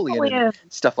got Napoleon and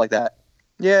stuff like that.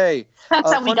 Yay!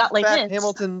 That's how we got like this.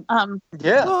 Hamilton.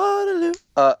 Yeah.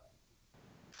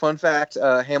 Fun fact: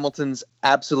 Hamilton's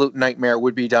absolute nightmare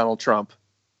would be Donald Trump.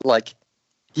 Like,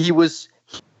 he's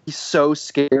so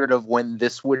scared of when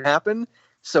this would happen.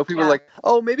 So people are like,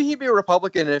 oh, maybe he'd be a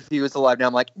Republican if he was alive now.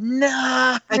 I'm like,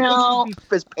 nah, I think he'd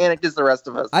be as panicked as the rest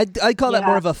of us. I'd call that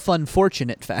more of a fun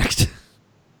fortunate fact.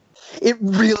 It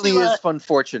really is fun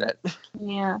fortunate.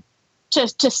 Yeah.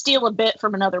 To steal a bit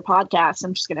from another podcast,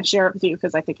 I'm just going to share it with you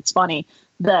because I think it's funny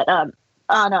that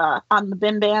on the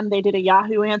Bim Bam, they did a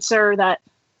Yahoo answer that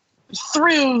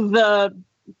through the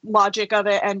logic of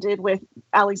it ended with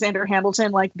Alexander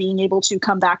Hamilton like being able to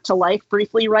come back to life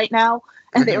briefly right now.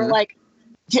 And they were like,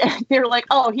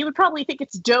 oh, he would probably think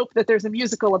it's dope that there's a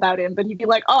musical about him, but he'd be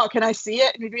like, oh, can I see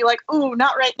it? And he'd be like, ooh,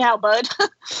 not right now, bud.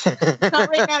 Not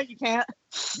right now, you can't.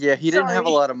 Yeah, he didn't have a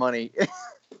lot of money.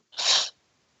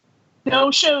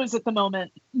 No shows at the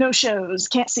moment. No shows.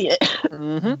 Can't see it.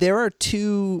 Mm-hmm. There are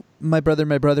 2 My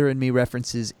Brother and Me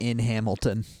references in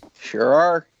Hamilton. Sure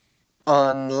are.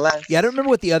 Unless... Yeah, I don't remember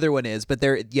what the other one is, but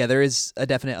there is a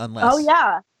definite unless. Oh,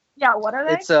 yeah. Yeah, what are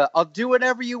they? It's I'll do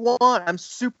whatever you want. I'm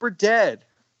super dead.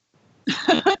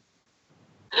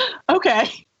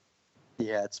 Okay.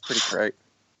 Yeah, it's pretty great.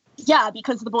 Yeah,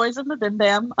 because the boys in the Bim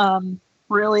Bam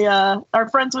really are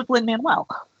friends with Lin-Manuel.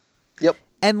 Yep.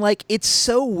 And, like, it's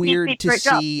so weird to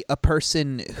see a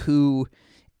person who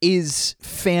is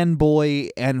fanboy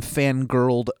and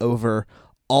fangirled over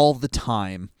all the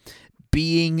time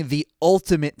being the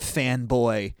ultimate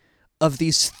fanboy of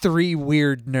these 3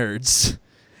 weird nerds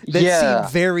that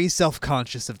seem very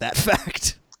self-conscious of that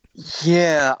fact.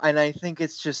 Yeah, and I think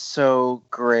it's just so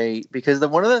great because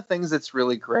one of the things that's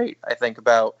really great, I think,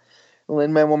 about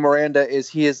Lin-Manuel Miranda is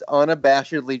he is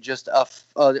unabashedly just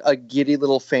a giddy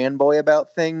little fanboy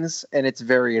about things, and it's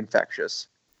very infectious.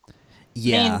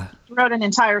 Yeah. I mean, he wrote an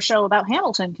entire show about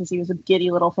Hamilton because he was a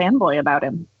giddy little fanboy about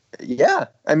him. Yeah.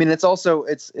 I mean, it's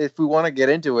if we want to get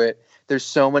into it, there's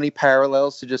so many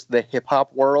parallels to just the hip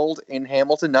hop world in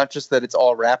Hamilton, not just that it's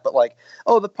all rap, but like,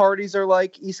 oh, the parties are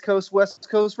like East Coast, West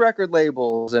Coast record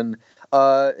labels. And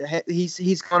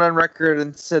he's gone on record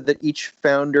and said that each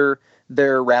founder,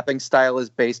 their rapping style is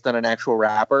based on an actual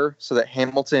rapper, so that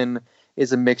Hamilton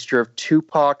is a mixture of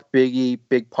Tupac, Biggie,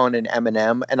 Big Pun, and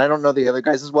Eminem. And I don't know the other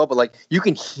guys as well, but like you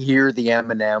can hear the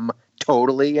Eminem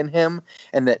totally in him,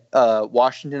 and that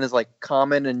Washington is like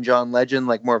Common and John Legend,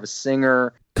 like more of a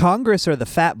singer. Congress are the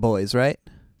Fat Boys, right?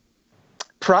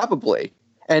 Probably.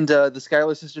 And the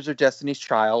Schuyler Sisters are Destiny's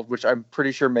Child, which I'm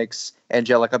pretty sure makes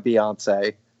Angelica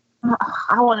Beyonce.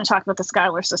 I want to talk about the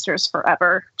Schuyler Sisters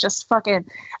forever. Just fucking...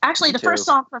 Actually, the first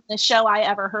song from this show I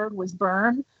ever heard was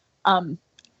Burn,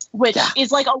 which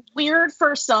is like a weird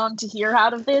first song to hear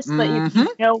out of this, but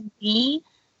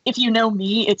if you know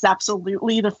me, it's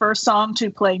absolutely the first song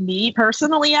to play me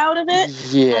personally out of it.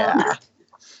 Yeah.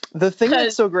 The thing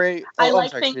that's so great... I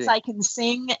like things I can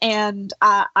sing, and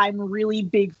I'm a really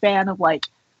big fan of like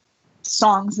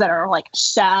songs that are like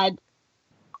sad.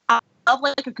 I love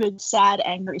like a good sad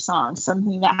angry song,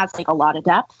 something that has like a lot of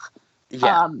depth.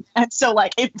 Yeah. And so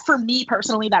like for me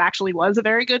personally, that actually was a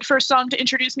very good first song to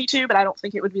introduce me to, but I don't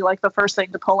think it would be like the first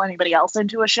thing to pull anybody else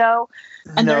into a show.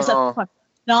 And there's a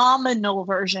phenomenal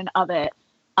version of it,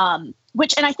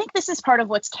 which, and I think this is part of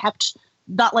what's kept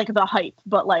not like the hype,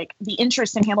 but like the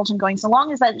interest in Hamilton going so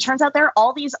long, is that it turns out there are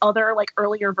all these other like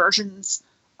earlier versions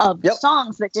of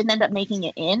songs that didn't end up making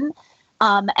it in.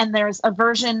 And there's a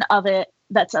version of it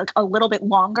that's a little bit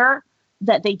longer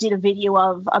that they did a video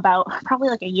of about probably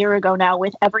like a year ago now,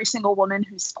 with every single woman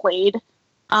who's played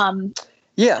her,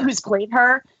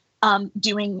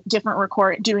 doing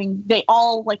different they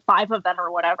all, like 5 of them or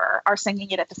whatever, are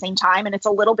singing it at the same time. And it's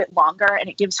a little bit longer, and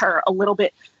it gives her a little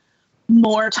bit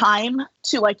more time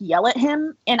to like yell at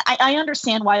him. And I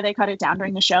understand why they cut it down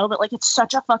during the show, but like, it's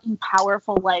such a fucking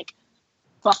powerful, like,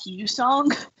 fuck you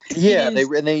song. Yeah,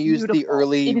 they use the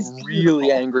early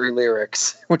really angry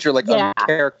lyrics, which are like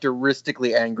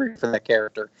uncharacteristically angry for that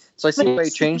character. So I see why they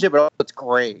changed it, but it's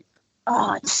great.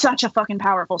 it's such a fucking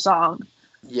powerful song.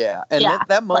 Yeah, and Yeah,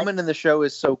 that moment in the show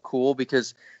is so cool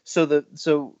because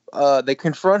they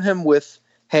confront him with,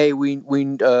 "Hey,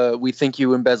 we think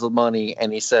you embezzled money,"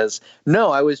 and he says,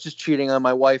 "No, I was just cheating on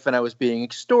my wife and I was being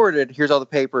extorted. Here's all the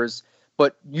papers,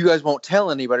 but you guys won't tell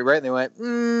anybody, right?" And they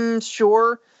went,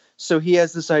 "Sure." So he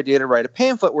has this idea to write a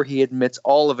pamphlet where he admits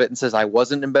all of it and says, "I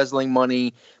wasn't embezzling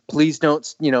money. Please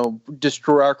don't,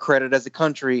 destroy our credit as a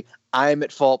country. I'm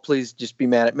at fault. Please just be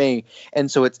mad at me." And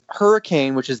so it's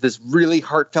Hurricane, which is this really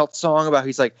heartfelt song about,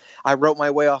 he's like, "I wrote my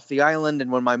way off the island,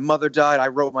 and when my mother died, I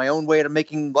wrote my own way to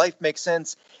making life make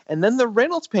sense." And then the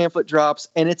Reynolds pamphlet drops,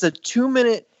 and it's a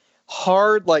 2-minute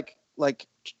hard, like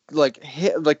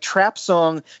trap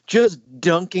song, just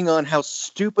dunking on how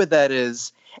stupid that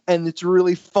is. And it's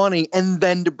really funny. And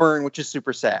then to Burn, which is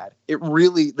super sad. It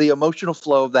really, the emotional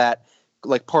flow of that,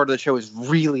 like, part of the show is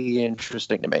really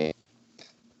interesting to me.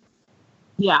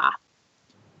 Yeah.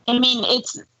 I mean,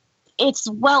 it's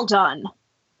well done.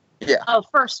 Yeah. Oh,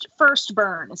 first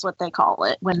burn is what they call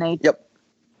it when they. Yep.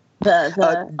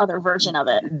 The other version of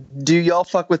it. Do y'all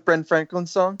fuck with Ben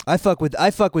Franklin's song? I fuck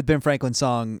with Ben Franklin's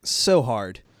song so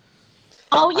hard.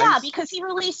 Oh yeah, because he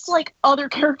released like other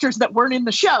characters that weren't in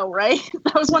the show, right?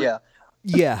 That was one.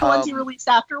 Yeah. The ones he released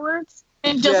afterwards,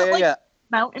 and doesn't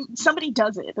Mountain. Somebody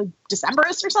does it. The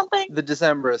Decemberists or something. The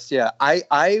Decemberists, yeah.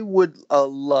 I would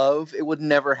love. It would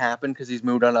never happen because he's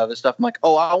moved on to other stuff. I'm like,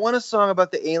 oh, I want a song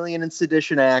about the Alien and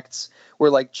Sedition Acts, where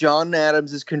like John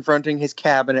Adams is confronting his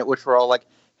cabinet, which were all like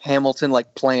Hamilton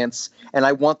like plants, and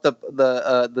I want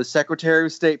the Secretary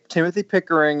of State Timothy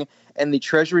Pickering and the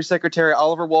Treasury Secretary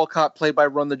Oliver Wolcott played by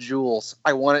Run the Jewels.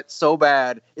 I want it so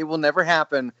bad. It will never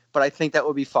happen, but I think that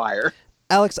would be fire.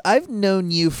 Alex, I've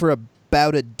known you for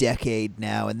about a decade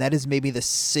now, and that is maybe the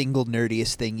single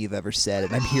nerdiest thing you've ever said,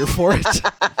 and I'm here for it.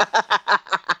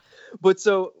 But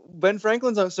so Ben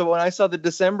Franklin's on. So when I saw the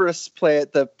Decemberists play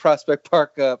at the Prospect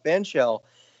Park band shell,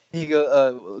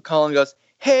 Colin goes,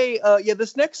 "Hey,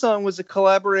 this next song was a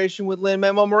collaboration with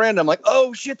Lin-Manuel Miranda." I'm like,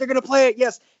 "Oh shit, they're gonna play it!"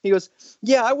 Yes. He goes,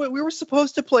 "Yeah, we were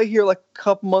supposed to play here like a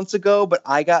couple months ago, but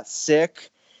I got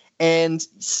sick, and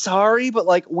sorry, but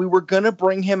like we were gonna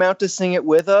bring him out to sing it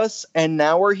with us, and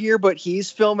now we're here, but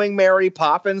he's filming Mary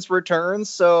Poppins Returns,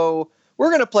 so we're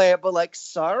gonna play it, but like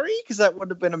sorry, because that would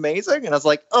have been amazing." And I was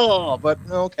like, "Oh, but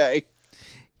okay."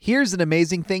 Here's an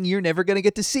amazing thing you're never gonna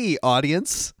get to see,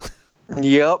 audience.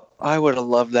 Yep, I would have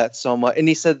loved that so much. And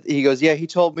he goes, "Yeah, he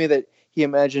told me that he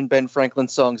imagined Ben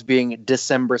Franklin's songs being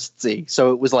Decemberisty.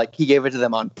 So it was like he gave it to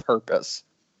them on purpose."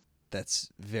 That's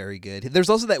very good. There's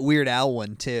also that Weird Al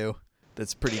one too.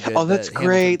 That's pretty good. Oh, that's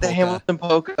great. The Hamilton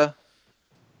Polka.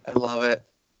 I love it.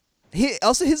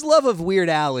 His love of Weird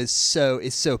Al is so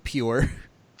pure.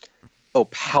 Oh,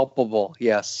 palpable.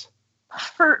 Yes.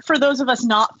 For those of us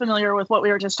not familiar with what we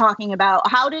were just talking about,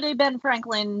 how did a Ben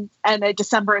Franklin and a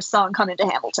Decemberist song come into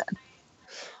Hamilton?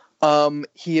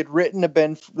 He had written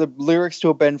the lyrics to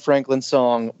a Ben Franklin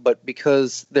song, but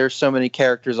because there's so many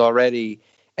characters already,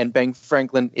 and Ben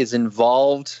Franklin is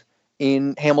involved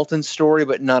in Hamilton's story,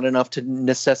 but not enough to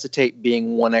necessitate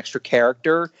being one extra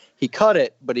character, he cut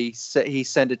it. But he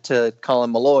sent it to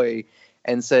Colin Malloy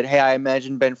and said, "Hey, I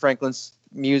imagine Ben Franklin's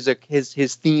music,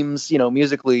 his themes,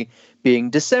 musically being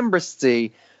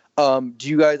Decemberisty. I'm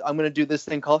going to do this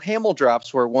thing called Hamil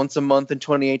Drops, where once a month in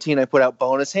 2018 I put out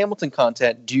bonus Hamilton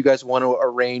content. Do you guys want to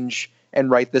arrange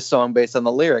and write this song based on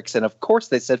the lyrics?" And of course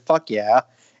they said, "Fuck yeah."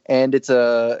 And it's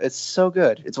so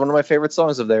good. It's one of my favorite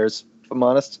songs of theirs, if I'm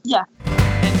honest. Yeah.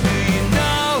 And do you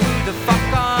know who the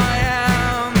fuck I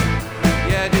am?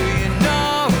 Yeah, do you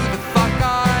know who the fuck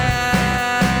I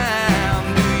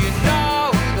am? Do you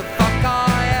know who the fuck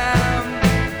I am?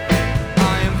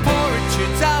 I am Poor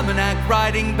Richard's Almanac,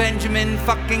 writing Benjamin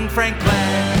fucking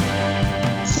Franklin.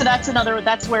 So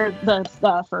that's where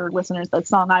for listeners, that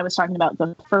song I was talking about,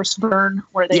 the first burn,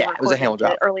 where they it was a Hamil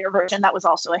drop. The earlier version, that was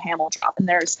also a Hamil drop. And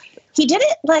he did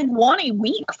it like one a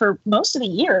week for most of the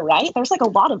year, right? There's like a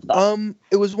lot of them.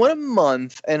 It was one a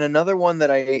month, and another one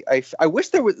that I wish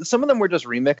there was. Some of them were just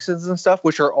remixes and stuff,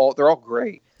 which they're all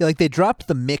great. Yeah, like they dropped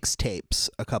the mixtapes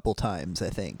a couple times, I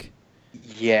think.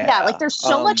 Yeah, like there's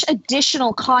so much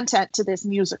additional content to this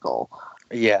musical.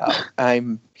 Yeah,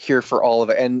 I'm here for all of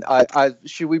it. And I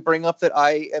should we bring up that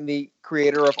I am the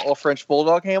creator of All French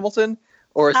Bulldog Hamilton?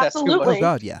 Or is that too much? Oh,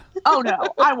 God, yeah. Oh, no.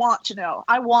 I want to know.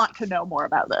 I want to know more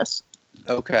about this.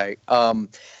 Okay.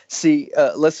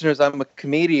 Listeners, I'm a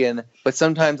comedian, but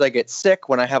sometimes I get sick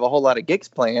when I have a whole lot of gigs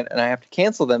planned and I have to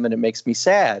cancel them, and it makes me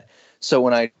sad. So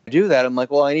when I do that, I'm like,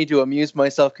 well, I need to amuse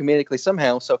myself comedically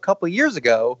somehow. So a couple of years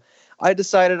ago, I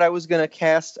decided I was going to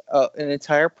cast an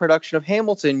entire production of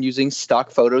Hamilton using stock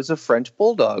photos of French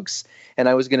bulldogs. And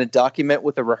I was going to document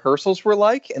what the rehearsals were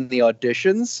like and the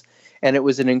auditions. And it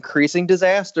was an increasing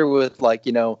disaster with, like,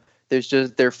 you know, they're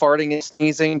farting and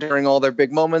sneezing during all their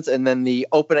big moments. And then the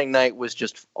opening night was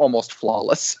just almost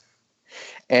flawless.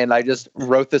 And I just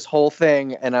wrote this whole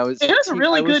thing, and it was a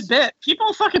really good bit.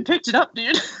 People fucking picked it up,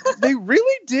 dude. They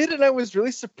really did, and I was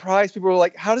really surprised. People were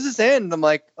like, "How does this end?" And I'm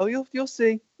like, "Oh, you'll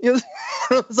see." I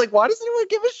was like, "Why does anyone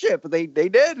give a shit?" But they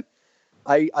did.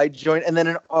 I joined, and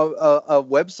then a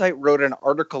website wrote an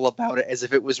article about it as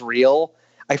if it was real.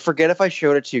 I forget if I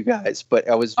showed it to you guys, but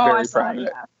I was very proud of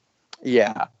it.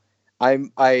 Yeah, I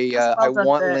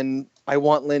want Lynn. I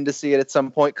want Lynn to see it at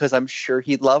some point because I'm sure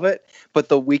he'd love it. But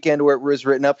the weekend where it was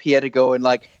written up, he had to go and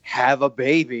like have a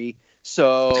baby.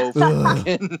 So,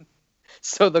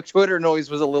 so the Twitter noise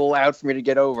was a little loud for me to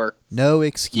get over. No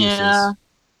excuses.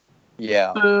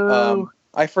 Yeah.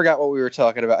 I forgot what we were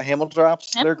talking about. Hamilton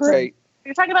Drops. They're great.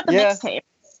 You're talking about the mixtape.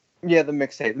 Yeah, the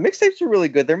mixtape. The mixtapes are really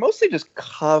good. They're mostly just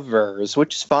covers,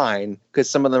 which is fine because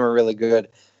some of them are really good.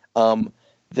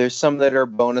 There's some that are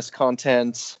bonus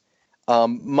content.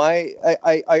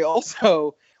 I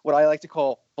also, what I like to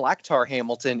call Black Tar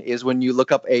Hamilton is when you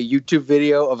look up a YouTube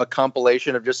video of a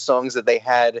compilation of just songs that they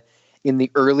had in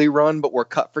the early run but were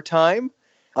cut for time,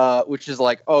 which is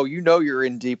like, oh, you know you're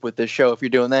in deep with this show if you're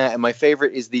doing that. And my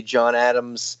favorite is the John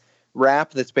Adams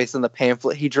rap that's based on the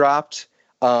pamphlet he dropped.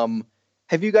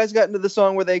 Have you guys gotten to the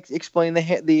song where they explain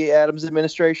the Adams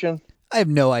administration? I have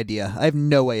no idea. I have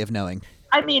no way of knowing.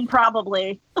 I mean,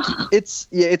 probably.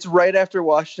 It's right after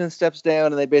Washington steps down,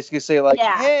 and they basically say like,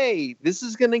 "Hey, this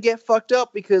is gonna get fucked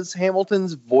up because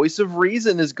Hamilton's voice of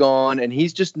reason is gone, and he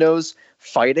just knows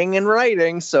fighting and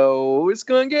writing, so it's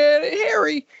gonna get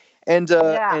hairy." And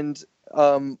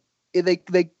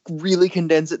they really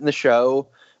condense it in the show,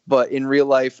 but in real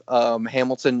life,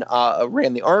 Hamilton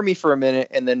ran the army for a minute,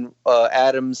 and then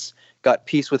Adams got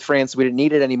peace with France. So we didn't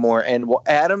need it anymore. And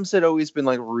Adams had always been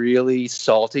like really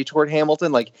salty toward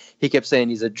Hamilton. Like he kept saying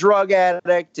he's a drug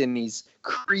addict and he's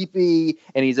creepy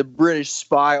and he's a British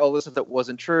spy, all this stuff that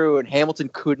wasn't true. And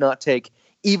Hamilton could not take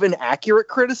even accurate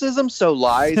criticism. So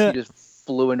lies, he just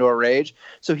flew into a rage.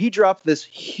 So he dropped this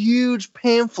huge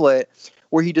pamphlet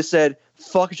where he just said,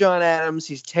 fuck John Adams.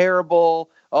 He's terrible,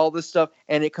 all this stuff.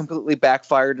 And it completely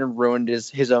backfired and ruined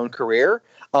his own career.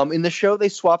 In the show, they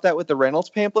swapped that with the Reynolds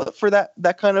pamphlet for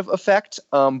that kind of effect,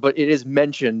 but it is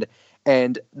mentioned,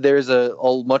 and there's a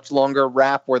much longer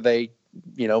rap where they,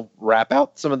 rap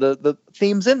out some of the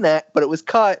themes in that, but it was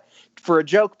cut for a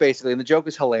joke, basically, and the joke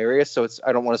is hilarious, so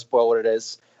I don't want to spoil what it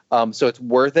is, so it's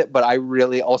worth it, but I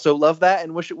really also love that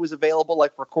and wish it was available,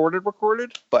 like, recorded,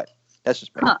 but that's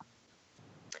just me. Huh.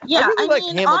 Yeah, I really like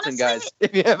Hamilton, honestly, guys.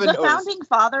 If you haven't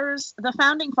noticed, the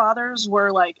founding fathers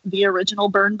were like the original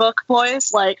Burn Book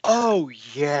boys. Like, oh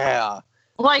yeah,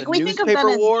 like the we think of them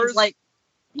as wars. these, like,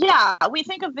 yeah, we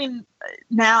think of them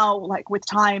now, like with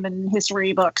time and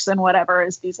history books and whatever,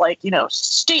 as these like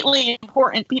stately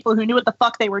important people who knew what the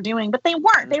fuck they were doing, but they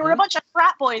weren't. They were a bunch of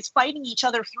frat boys fighting each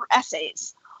other through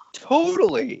essays.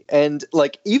 Totally, and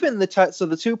like even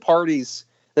the two parties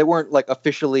that weren't like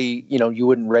officially, you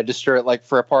wouldn't register it like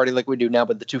for a party like we do now,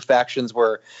 but the two factions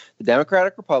were the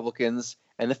Democratic Republicans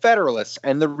and the Federalists.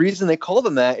 And the reason they called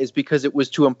them that is because it was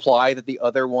to imply that the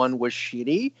other one was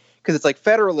shitty. Because it's like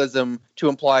federalism to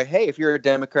imply, hey, if you're a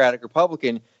Democratic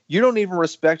Republican, you don't even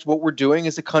respect what we're doing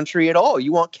as a country at all.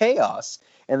 You want chaos.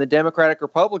 And the Democratic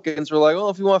Republicans were like, well,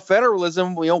 if you want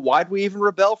federalism, why'd we even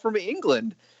rebel from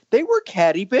England? They were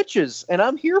catty bitches, and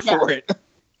I'm here for it.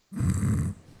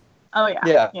 Oh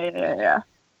yeah.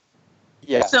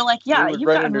 So like, you've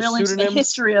gotten real into the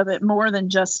history of it more than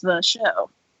just the show.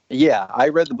 Yeah, I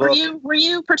read the book. Were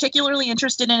you particularly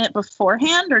interested in it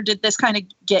beforehand, or did this kind of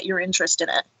get your interest in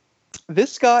it?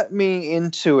 This got me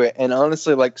into it, and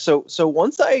honestly, like, so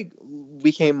once I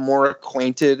became more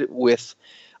acquainted with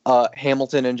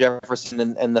Hamilton and Jefferson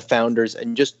and the founders,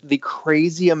 and just the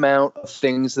crazy amount of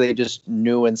things they just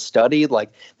knew and studied.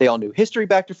 Like they all knew history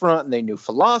back to front, and they knew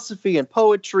philosophy and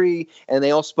poetry, and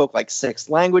they all spoke like 6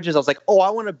 languages. I was like, oh, I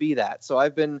want to be that. So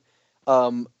I've been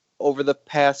over the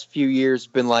past few years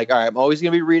been like, all right, I'm always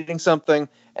going to be reading something,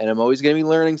 and I'm always going to be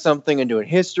learning something and doing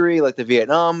history. Like the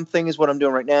Vietnam thing is what I'm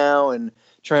doing right now, and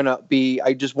trying to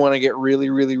I just want to get really,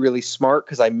 really, really smart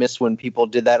because I miss when people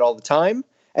did that all the time.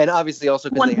 And obviously also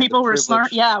when people were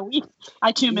smart. Yeah,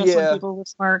 I too miss when people were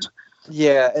smart.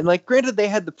 Yeah, and like granted they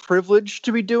had the privilege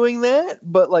to be doing that,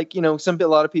 but like, a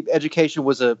lot of people, education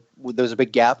was there was a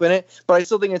big gap in it, but I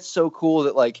still think it's so cool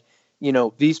that like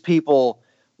these people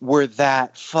were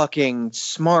that fucking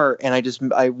smart, and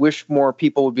I wish more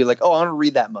people would be like, oh, I want to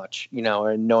read that much,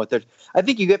 and know what they're. I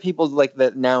think you get people like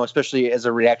that now, especially as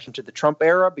a reaction to the Trump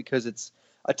era, because it's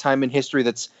a time in history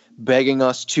that's begging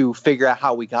us to figure out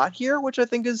how we got here, which I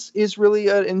think is really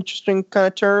an interesting kind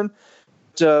of turn.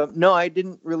 No, I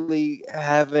didn't really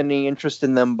have any interest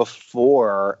in them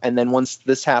before, and then once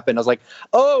this happened, I was like,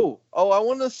 oh, I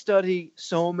want to study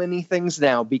so many things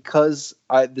now because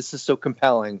this is so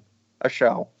compelling a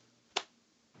show.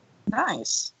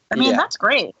 Nice. I mean, Yeah. that's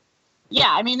great. Yeah,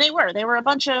 I mean, they were a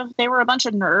bunch of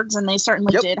nerds, and they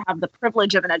certainly Yep. did have the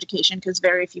privilege of an education, because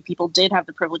very few people did have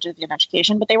the privilege of an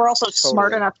education, but they were also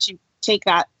smart Totally. enough to take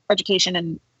that education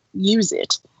and use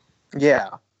it. Yeah,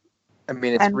 I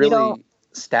mean, it's And we don't- really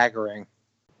staggering.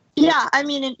 Yeah, I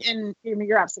mean, and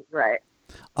you're absolutely right.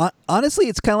 Honestly,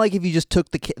 it's kind of like if you just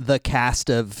took the cast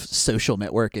of Social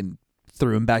Network and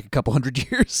threw them back a couple hundred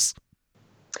years.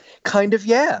 Kind of,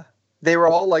 yeah. They were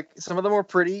all like, some of them were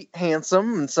pretty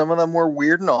handsome, and some of them were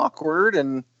weird and awkward,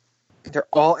 and they're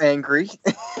all angry.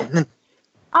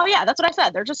 Oh yeah, that's what I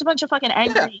said. They're just a bunch of fucking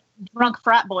angry, drunk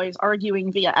frat boys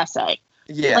arguing via essay.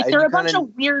 Yeah, Like and they're you a bunch kinda-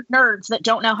 of weird nerds that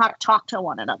don't know how to talk to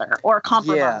one another or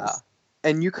compromise. Yeah,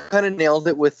 and you kind of nailed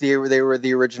it with they were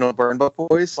the original Burn Book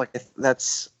boys. Like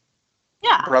that's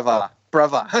Yeah. brava,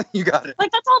 you got it.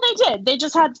 Like that's all they did. They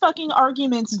just had fucking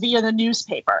arguments via the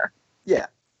newspaper, Yeah,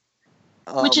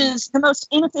 which is the most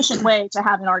inefficient way to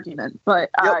have an argument. But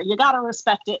Yep. you gotta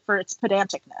respect it for its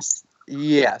pedanticness.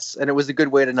 yes, and it was a good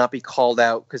way to not be called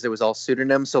out because it was all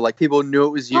pseudonyms. So like people knew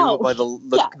it was you Oh, by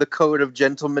yeah. the code of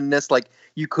gentlemanness. Like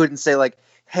you couldn't say like,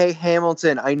 "Hey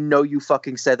Hamilton, I know you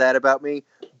fucking said that about me,"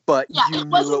 but Yeah, you it knew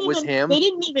wasn't it was even. him. They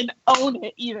didn't even own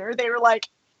it either. They were like.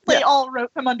 They Yeah. all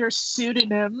wrote them under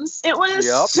pseudonyms. It was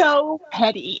Yep. so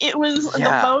petty. It was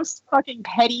Yeah. the most fucking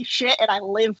petty shit, and I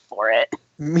live for it.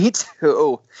 Me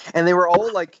too. And they were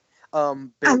all like, I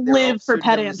they were all live for pseudonyms-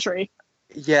 pedantry.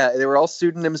 Yeah, they were all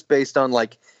pseudonyms based on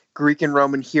like Greek and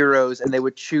Roman heroes, and they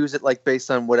would choose it like based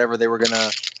on whatever they were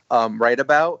gonna write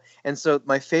about. And so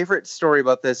my favorite story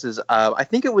about this is I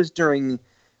think it was during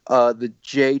the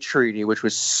Jay Treaty, which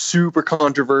was super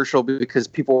controversial because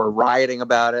people were rioting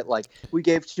about it. Like we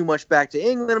gave too much back to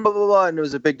England, blah blah blah, and it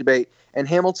was a big debate. And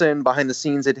Hamilton, behind the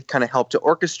scenes, had kind of helped to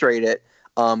orchestrate it.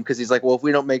 Because he's like, well, if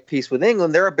we don't make peace with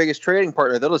England, they're our biggest trading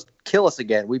partner. They'll just kill us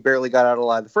again. We barely got out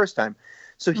alive the first time.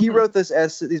 So he Mhm. wrote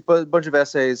these bunch of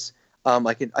essays.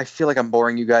 I feel like I'm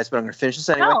boring you guys, but I'm going to finish this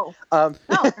anyway. No, Um,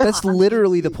 no. That's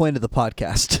literally the point of the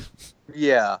podcast.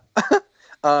 yeah.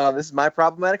 This is my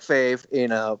problematic fave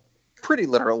in a pretty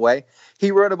literal way.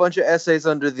 He wrote a bunch of essays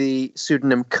under the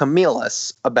pseudonym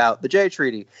Camillus about the Jay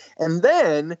Treaty. And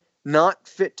then, not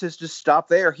fit to just stop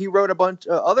there, he wrote a bunch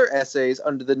of other essays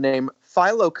under the name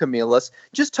Philo-Camillus,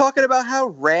 just talking about how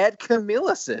rad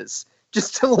Camillus is.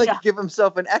 Just to Yeah. give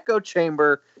himself an echo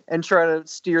chamber and try to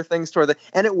steer things toward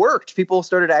and it worked. People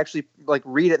started to actually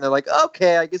read it, and they're like,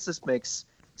 okay, I guess this makes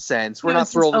sense. We're He not was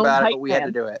his thrilled own about it, hype but we had to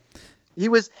man. do it. He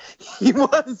was.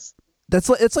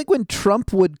 It's like when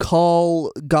Trump would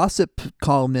call gossip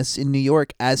columnists in New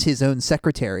York as his own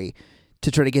secretary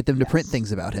to try to get them to print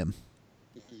things about him.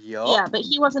 Yup. Yeah, but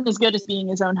he wasn't as good as being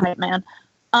his own hype man.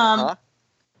 Huh?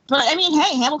 But I mean,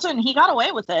 hey, Hamilton, he got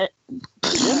away with it.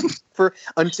 For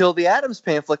until the Adams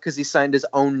pamphlet, because he signed his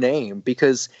own name,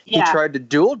 because he Yeah. tried to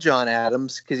duel John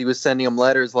Adams because he was sending him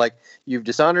letters like, you've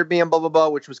dishonored me and blah blah blah,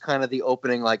 which was kind of the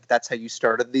opening, like that's how you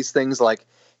started these things, like,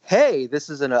 hey, this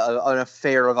is an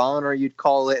affair of honor, you'd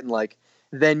call it, and like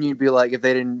then you'd be like, if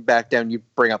they didn't back down, you'd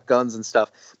bring up guns and stuff.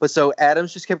 But so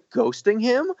Adams just kept ghosting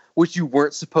him, which you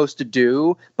weren't supposed to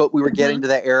do, but we were getting to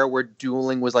that era where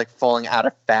dueling was like falling out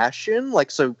of fashion,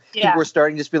 like so Yeah. people were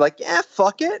starting to just be like, yeah,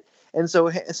 fuck it. And so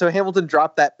Hamilton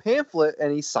dropped that pamphlet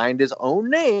and he signed his own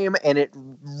name, and it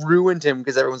ruined him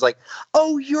because everyone's like,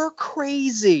 oh, you're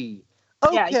crazy.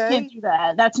 Okay. Yeah, you can't do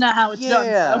that. That's not how it's done.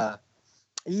 So.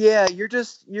 Yeah, you're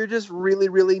just really,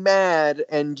 really mad,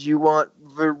 and you want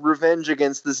revenge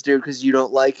against this dude because you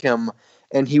don't like him,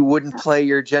 and he wouldn't play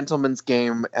your gentleman's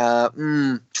game.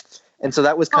 And so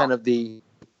that was kind of the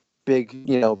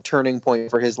big, turning point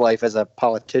for his life as a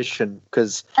politician,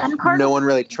 because And part no of one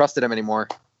really trusted him anymore.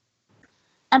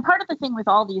 And part of the thing with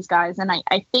all these guys, and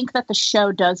I think that the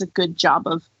show does a good job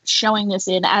of showing this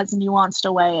in as nuanced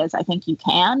a way as I think you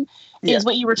can, is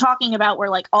what you were talking about, where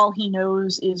like all he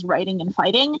knows is writing and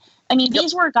fighting. I mean,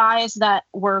 these were guys that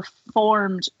were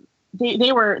formed.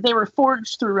 They were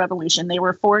forged through revolution. They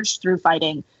were forged through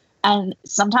fighting. And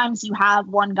sometimes you have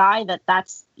one guy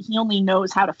he only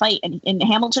knows how to fight. And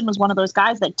Hamilton was one of those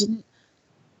guys that didn't,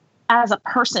 as a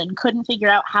person, couldn't figure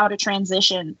out how to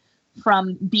transition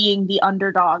from being the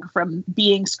underdog, from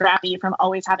being scrappy, from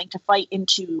always having to fight,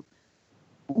 into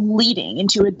leading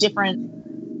into a different.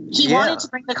 He wanted to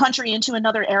bring the country into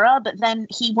another era, but then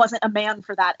he wasn't a man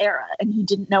for that era, and he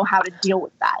didn't know how to deal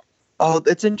with that. Oh,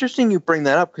 it's interesting you bring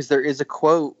that up, because there is a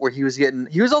quote where he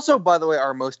was also, by the way,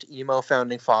 our most emo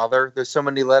founding father. There's so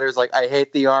many letters like, I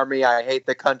hate the army, I hate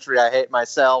the country, I hate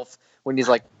myself, when he's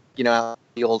like, out in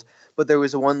the field. But there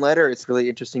was one letter, it's really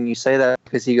interesting you say that,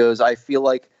 because he goes, I feel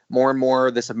like more and more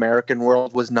this American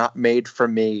world was not made for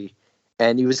me.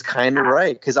 And he was kind of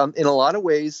right, because in a lot of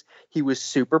ways, he was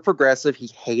super progressive. He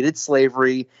hated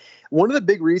slavery. One of the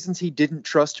big reasons he didn't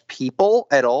trust people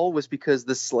at all was because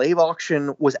the slave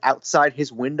auction was outside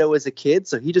his window as a kid.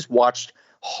 So he just watched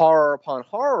horror upon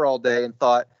horror all day and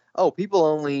thought, oh, people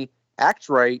only act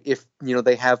right if,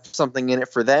 they have something in it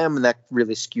for them. And that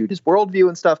really skewed his worldview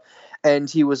and stuff. And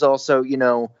he was also,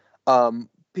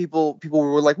 people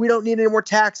were like, we don't need any more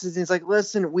taxes. And he's like,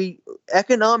 listen,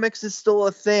 economics is still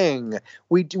a thing.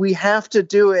 We have to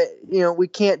do it. We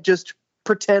can't just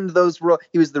pretend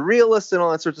he was the realist and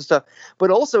all that sorts of stuff.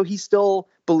 But also he still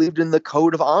believed in the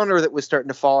code of honor that was starting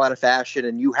to fall out of fashion.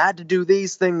 And you had to do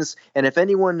these things. And if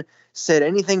anyone said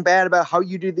anything bad about how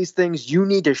you do these things, you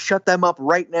need to shut them up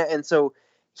right now. And so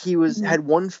he had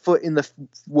 1 foot in the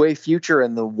way future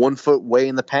and the 1 foot way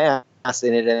in the past,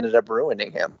 and it ended up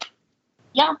ruining him.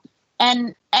 Yeah.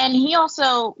 And he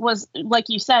also was, like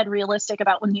you said, realistic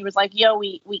about when he was like, yo,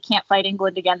 we can't fight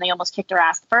England again. They almost kicked our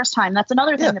ass the first time. That's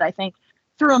another thing that I think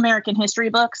through American history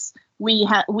books, we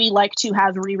like to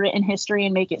have rewritten history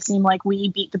and make it seem like we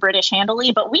beat the British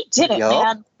handily, but we didn't,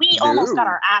 man. We almost got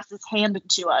our asses handed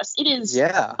to us. It is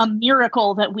a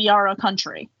miracle that we are a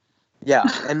country. Yeah.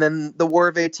 And then the War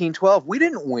of 1812, we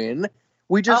didn't win.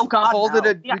 We just called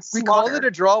it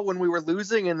a draw when we were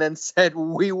losing, and then said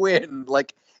we win.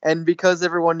 And because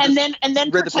everyone just and then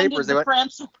read the papers,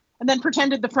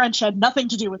 pretended the French had nothing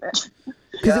to do with it.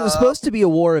 Because it was supposed to be a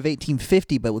war of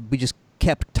 1850, but we just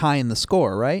kept tying the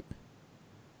score, right?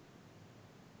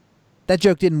 That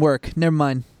joke didn't work. Never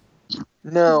mind.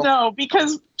 No,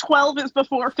 because 12 is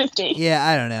before 50. Yeah,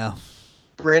 I don't know.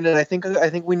 Brandon, I think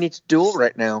we need to duel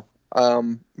right now.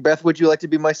 Beth, would you like to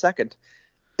be my second?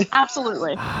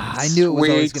 Absolutely. I knew it was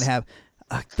always going to have.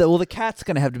 The cat's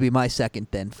going to have to be my second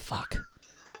then. Fuck.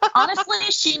 Honestly,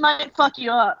 she might fuck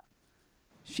you up.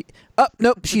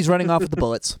 Nope. She's running off with the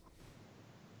bullets.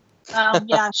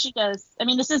 Yeah, she does. I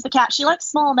mean, this is the cat. She likes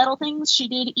small metal things. She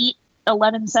did eat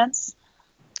 11 cents.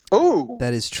 Oh,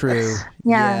 that is true.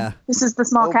 Yeah. This is the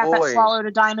small cat that swallowed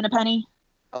a dime and a penny.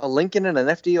 A Lincoln and an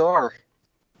FDR.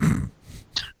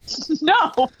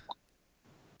 No.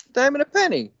 Dime and a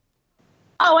penny.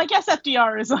 Oh, I guess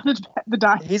FDR is on the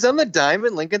dime. He's on the dime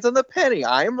and Lincoln's on the penny.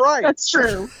 I am right. That's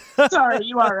true. Sorry,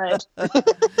 you are right.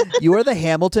 You are the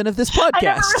Hamilton of this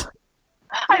podcast.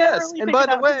 I never really think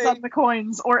about who's on the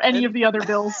coins or any of the other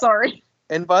bills. Sorry.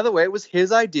 And by the way, it was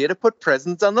his idea to put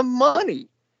presents on the money.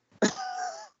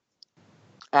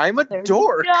 I'm a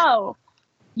dork.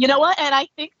 You know what? And I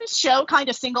think this show kind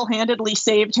of single-handedly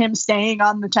saved him staying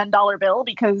on the $10 bill,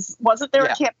 because wasn't there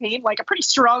a campaign, like a pretty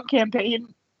strong campaign,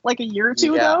 like a year or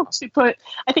two ago, to put,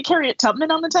 I think, Harriet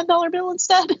Tubman on the $10 bill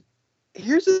instead?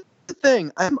 Here's the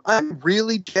thing. I'm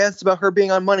really jazzed about her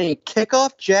being on money. Kick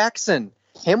off Jackson.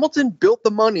 Hamilton built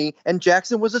the money, and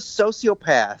Jackson was a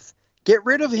sociopath. Get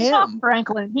rid of him.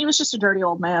 Franklin. He was just a dirty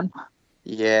old man.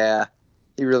 Yeah,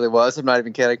 he really was. I'm not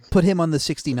even kidding. Put him on the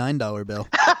 $69 bill.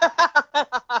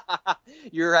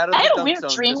 You're out of the I had a weird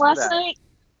dream last night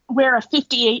where a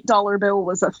 $58 bill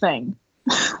was a thing.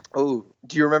 Oh,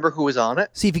 do you remember who was on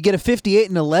it? See, if you get a 58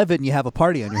 and 11, you have a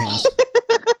party on your hands.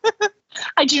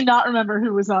 I do not remember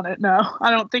who was on it. No,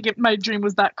 I don't think my dream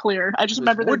was that clear. I just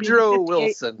remember Woodrow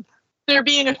Wilson. There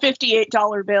being a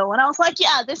 $58 bill, and I was like,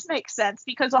 yeah, this makes sense,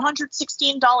 because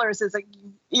 $116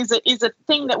 is a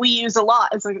thing that we use a lot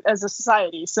as a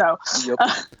society. So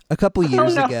a couple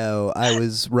years ago, I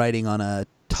was writing on a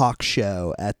talk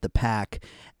show at the PAC,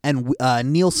 and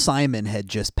Neil Simon had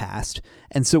just passed,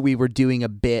 and so we were doing a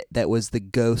bit that was the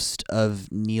ghost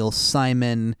of Neil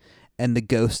Simon and the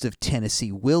ghost of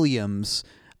Tennessee Williams,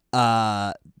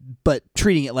 but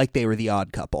treating it like they were the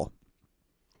odd couple.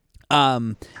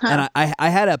 And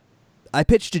I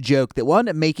pitched a joke that wound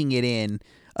up making it in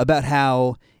about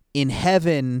how in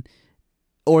heaven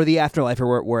or the afterlife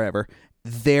or wherever,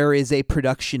 there is a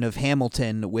production of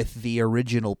Hamilton with the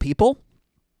original people,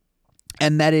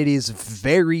 and that it is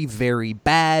very, very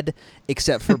bad,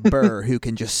 except for Burr, who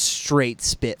can just straight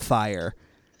spit fire.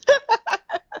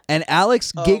 And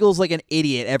Alex giggles like an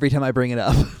idiot every time I bring it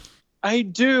up. I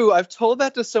do. I've told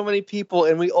that to so many people,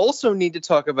 and we also need to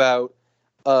talk about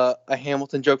a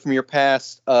Hamilton joke from your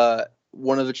past.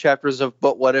 One of the chapters of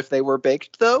 "But What If They Were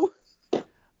Baked," though.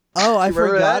 Oh, I You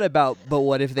remember forgot that? about. But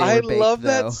what if they were I baked, love though?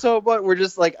 that so much. We're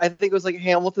just like, I think it was like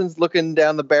Hamilton's looking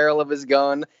down the barrel of his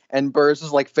gun, and Burrs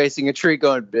is like facing a tree,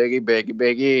 going, "Biggie, Biggie,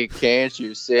 Biggie, can't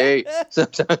you see?"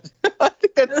 Sometimes I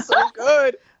think that's so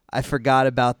good. I forgot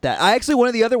about that. I actually, one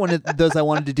of the other one of those I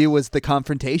wanted to do was the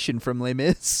confrontation from Les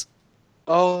Mis.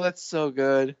 Oh, that's so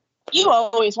good. You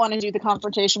always want to do the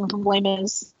confrontation from Les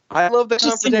Mis. I love the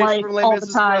Just in confrontation life from Les all Mis the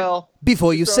as time. well.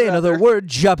 Before you Throw say it out another there. word,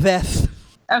 Jabeth.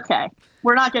 Okay,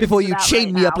 we're not getting Before to you that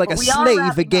chain right me up now, like a but we are slave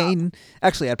wrapping up. again.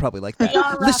 Actually, I'd probably like We that.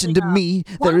 are Listen to wrapping up. me.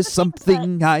 One There of is the things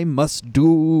something I must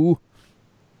do.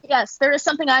 Yes, there is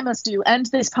something I must do. End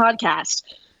this podcast.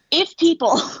 If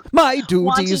people My duty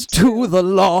wanted is to- to the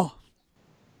law.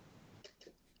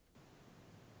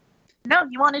 No,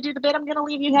 you want to do the bit? I'm going to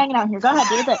leave you hanging out here. Go ahead,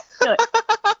 do the bit. Do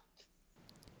it.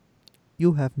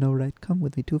 You have no right. Come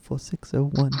with me,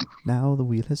 24601. Now the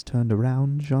wheel has turned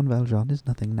around. Jean Valjean is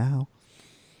nothing now.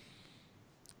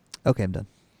 Okay, I'm done.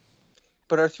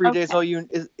 But our 3 days all you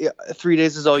 3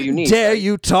 days is all you need. Dare right?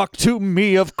 you talk to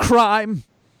me of crime?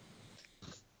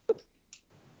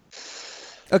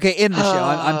 Okay, in the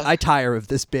show. I tire of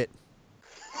this bit.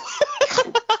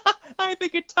 I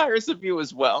think it tires of you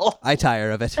as well. I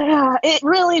tire of it. Yeah, it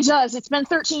really does. It's been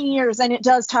 13 years, and it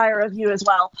does tire of you as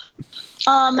well.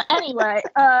 Anyway,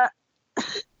 I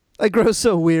grow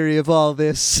so weary of all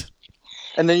this.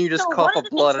 And then you just so cough one up of the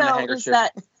blood things, on a though, handkerchief. is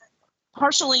that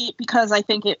partially because I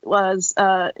think it was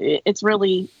it's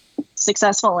really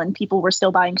successful and people were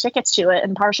still buying tickets to it,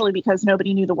 and partially because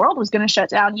nobody knew the world was going to shut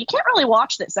down. You can't really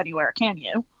watch this anywhere, can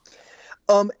you?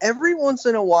 Every once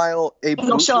in a while, a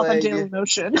It'll show up on bootleg- Daily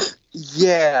Motion.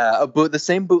 Yeah, the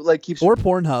same bootleg keeps. Or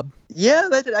Pornhub. Yeah,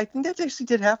 I think that actually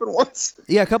did happen once.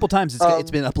 Yeah, a couple times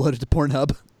it's been uploaded to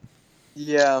Pornhub.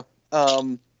 Yeah.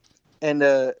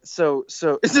 So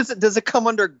does it come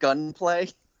under gunplay?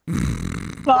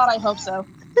 God, I hope so.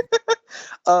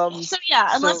 So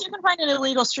yeah, unless so- you can find an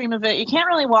illegal stream of it, you can't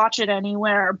really watch it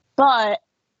anywhere. But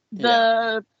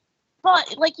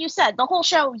but like you said, the whole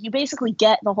show, you basically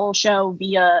get the whole show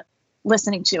via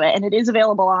listening to it, and it is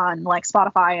available on like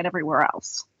Spotify and everywhere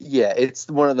else. Yeah, it's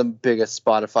one of the biggest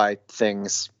Spotify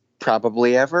things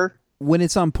probably ever. When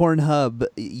it's on Pornhub,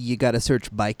 you gotta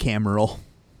search bicameral.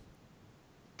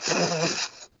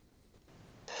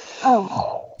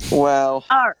 Oh, Well,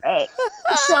 all right.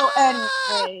 So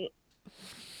anyway,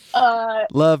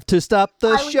 Love to stop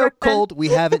the Highly show recommend- cold. We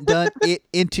haven't done it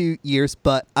in 2 years,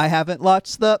 but I haven't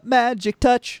lost the magic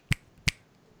touch.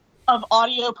 of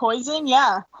audio poison,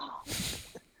 yeah.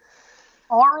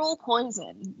 Oral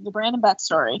poison, the Brandon Beck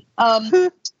story.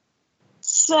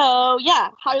 So yeah,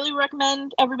 highly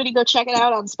recommend everybody go check it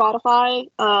out on Spotify.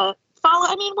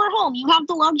 We're home. You have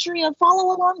the luxury of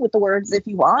follow along with the words if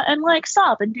you want, and like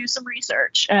stop and do some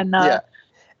research. And yeah.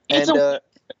 it's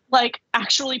And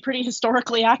actually pretty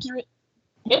historically accurate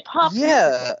hip hop.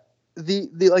 yeah,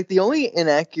 the only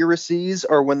inaccuracies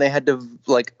are when they had to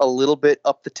like a little bit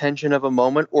up the tension of a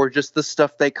moment, or just the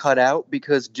stuff they cut out,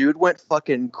 because dude went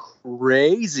fucking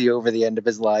crazy over the end of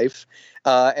his life,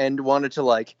 and wanted to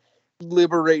like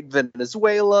liberate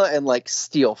Venezuela and like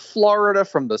steal Florida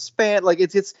from the Span. Like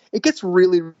it gets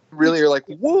really you're like,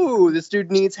 whoa, this dude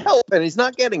needs help and he's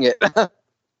not getting it.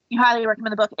 You highly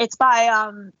recommend the book. It's by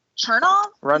Chernow.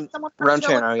 Ron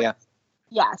Chernow, yeah.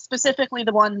 Yeah, specifically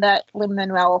the one that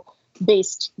Lin-Manuel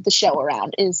based the show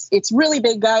around. It's really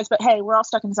big, guys, but hey, we're all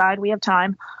stuck inside. We have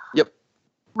time. Yep.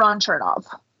 Ron Chernow.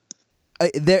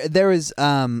 There is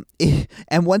and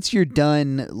once you're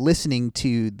done listening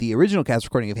to the original cast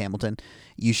recording of Hamilton,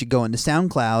 you should go into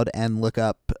SoundCloud and look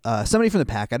up somebody from the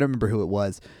pack. I don't remember who it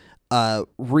was.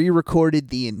 Re-recorded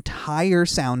the entire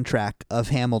soundtrack of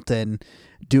Hamilton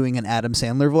doing an Adam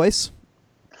Sandler voice.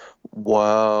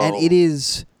 Whoa. And it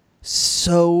is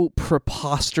so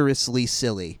preposterously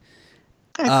silly.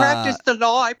 I practiced the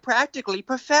law. I practically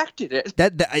perfected it.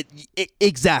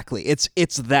 Exactly.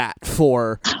 It's that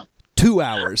for 2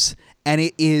 hours, and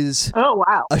it is Oh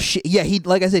wow. a yeah. He,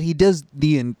 like I said, he does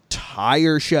the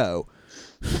entire show.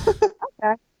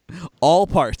 Okay. All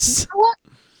parts. You know what?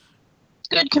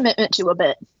 Good commitment to a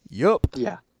bit, Yup.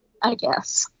 Yeah. I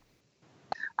guess.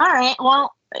 All right.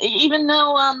 Well, even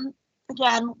though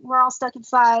again we're all stuck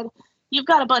inside, you've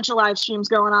got a bunch of live streams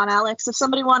going on, Alex. If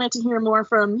somebody wanted to hear more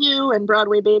from you and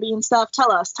Broadway Baby and stuff,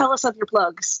 tell us of your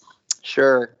plugs.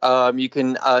 Sure. You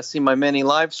can see my many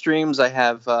live streams. I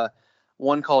have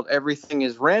one called Everything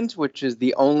is Rent, which is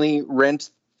the only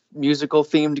Rent musical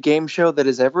themed game show that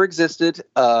has ever existed.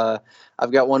 I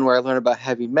I've got one where I learn about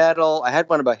heavy metal. I had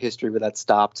one about history, but that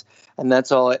stopped. And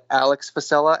that's all at Alex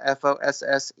Fossella,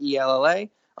 Fossella,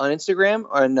 on Instagram.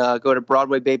 And go to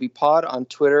Broadway Baby Pod on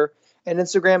Twitter and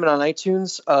Instagram and on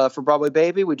iTunes for Broadway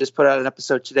Baby. We just put out an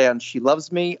episode today on She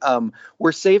Loves Me.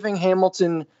 We're saving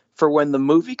Hamilton for when the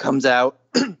movie comes out,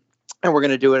 and we're going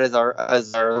to do it as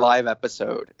our live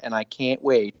episode. And I can't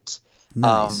wait.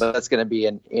 Nice. But that's going to be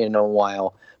in a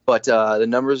while. But the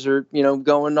numbers are,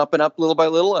 going up and up little by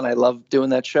little, and I love doing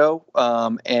that show.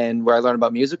 And where I learn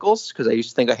about musicals, because I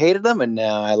used to think I hated them, and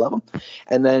now I love them.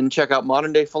 And then check out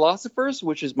Modern Day Philosophers,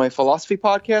 which is my philosophy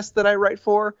podcast that I write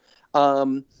for.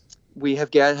 We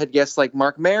have had guests like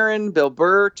Mark Maron, Bill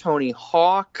Burr, Tony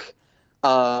Hawk.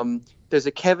 There's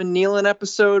a Kevin Nealon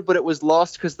episode, but it was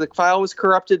lost because the file was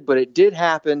corrupted. But it did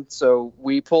happen, so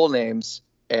we pull names,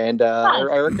 and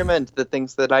I recommend the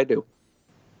things that I do.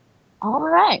 All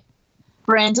right.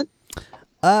 Brandon?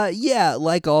 Yeah,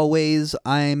 like always,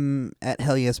 I'm at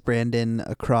Hell Yes Brandon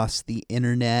across the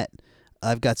internet.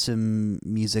 I've got some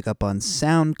music up on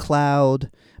SoundCloud.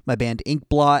 My band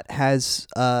Inkblot has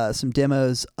some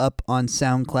demos up on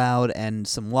SoundCloud and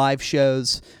some live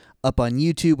shows up on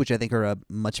YouTube, which I think are a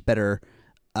much better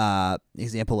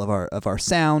example of our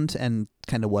sound and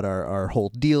kind of what our whole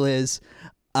deal is.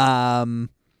 Yeah,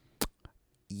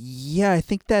 I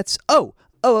think that's...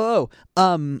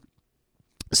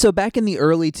 So back in the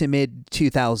early to mid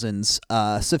 2000s,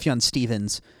 Sufjan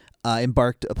Stevens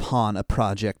embarked upon a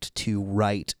project to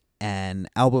write an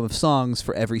album of songs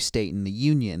for every state in the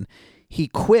union. He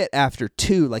quit after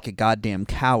 2 like a goddamn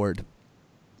coward.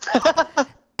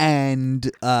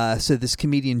 And so this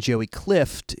comedian Joey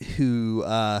Clift, who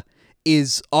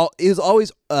is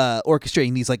always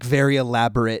orchestrating these like very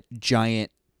elaborate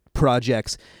giant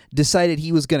projects, decided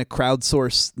he was going to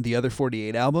crowdsource the other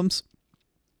 48 albums.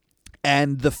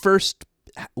 And the first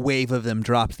wave of them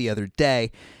dropped the other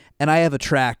day. And I have a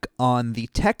track on the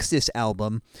Texas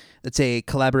album that's a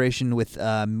collaboration with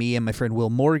me and my friend Will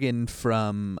Morgan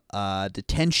from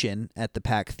Detention at the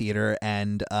Pack Theater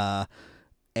and a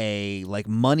like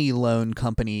money loan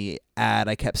company ad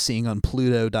I kept seeing on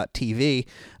Pluto.tv,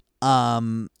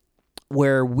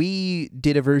 where we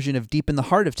did a version of Deep in the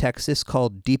Heart of Texas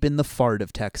called Deep in the Fart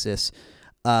of Texas.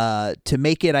 To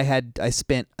make it, I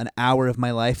spent an hour of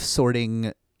my life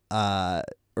sourcing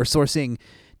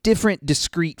different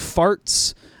discrete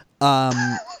farts,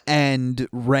 and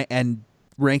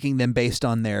ranking them based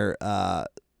on their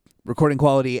recording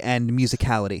quality and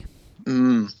musicality.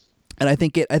 And I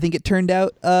think it turned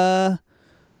out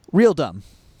real dumb.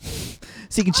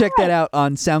 So you can check that out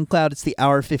on SoundCloud. It's the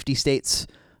Our 50 States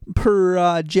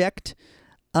project.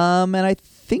 And I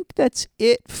think that's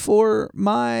it for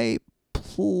my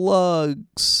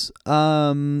plugs.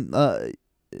 You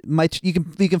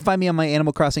can find me on my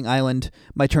Animal Crossing island.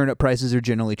 My turnip prices are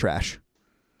generally trash.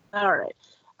 All right.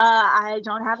 I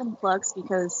don't have any plugs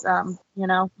because,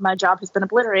 my job has been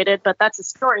obliterated, but that's a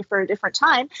story for a different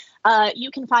time.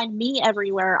 You can find me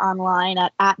everywhere online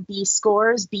at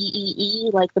 @BScores,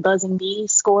 BEE, like the buzzing bee,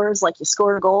 scores, like you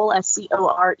score a goal,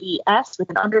 SCORES,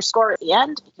 with an underscore at the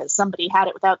end, because somebody had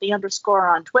it without the underscore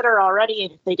on Twitter already,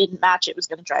 and if they didn't match, it was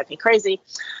going to drive me crazy.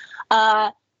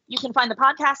 You can find the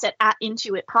podcast at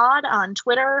 @IntuitPod on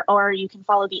Twitter, or you can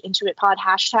follow the IntuitPod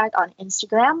hashtag on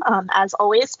Instagram. As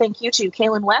always, thank you to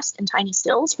Kaylin West and Tiny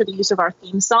Stills for the use of our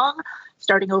theme song.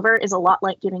 Starting Over is a lot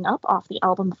like giving up off the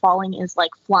album Falling is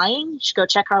Like Flying. You should go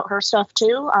check out her stuff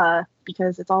too,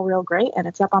 because it's all real great and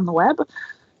it's up on the web.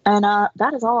 And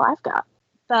that is all I've got.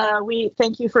 We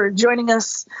thank you for joining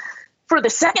us for the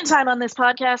second time on this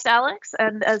podcast, Alex.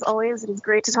 And as always, it is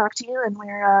great to talk to you, and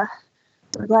we're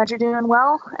glad you're doing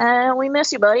well, and we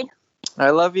miss you, buddy.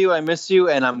 I love you. I miss you,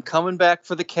 and I'm coming back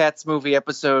for the Cats movie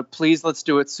episode. Please, let's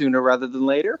do it sooner rather than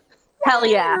later. Hell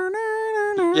yeah.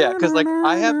 Yeah, because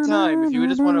I have time. If you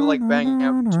just want to bang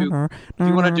out if you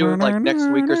want to do it next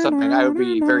week or something, I would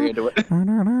be very into it.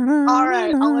 All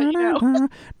right, I'll let you know.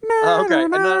 Okay,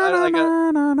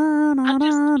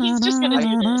 he's just gonna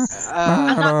do this.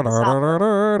 I'm not gonna stop him.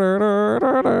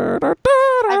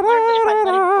 I've learned that if I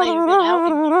let him play it out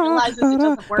and he realizes it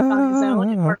doesn't work on his own,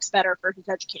 it works better for his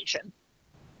education.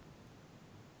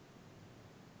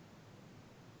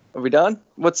 Are we done?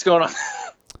 What's going on?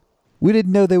 We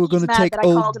didn't know they were going to take I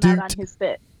old called him out Doot. on his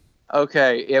bit.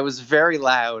 Okay, it was very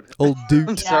loud. Old I'm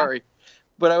Doot. sorry,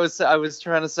 but I was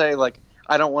trying to say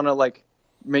I don't want to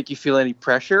make you feel any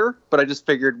pressure, but I just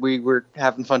figured we were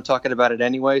having fun talking about it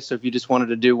anyway. So if you just wanted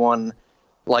to do one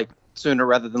sooner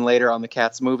rather than later on the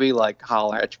Cats movie,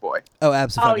 holler at your boy. Oh,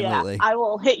 absolutely. Oh yeah, I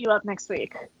will hit you up next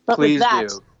week. But Please with that,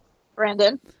 do.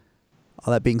 Brandon.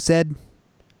 All that being said,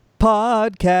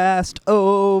 Podcast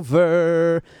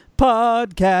over.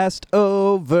 Podcast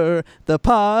over. The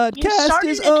podcast started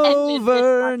is and ended over this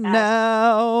podcast.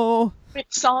 now. With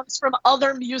songs from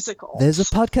other musicals. There's a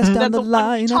podcast down Than the the one we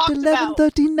line at talked about.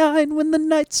 11:39 when the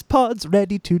night's pod's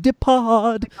ready to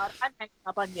depart. God, I'm hanging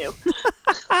up on you.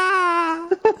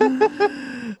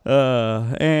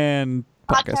 And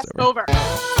podcast over.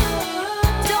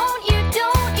 Don't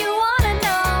you wanna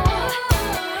know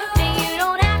that you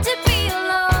don't have to be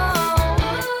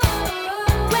alone?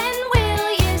 When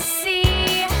will you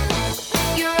see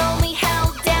you're only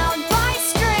held down by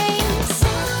strings?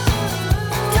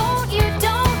 Don't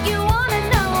you wanna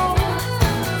know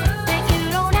that you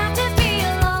don't have to be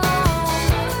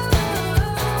alone?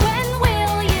 When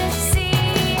will you see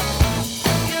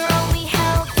you're only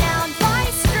held down by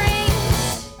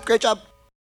strings? Great job.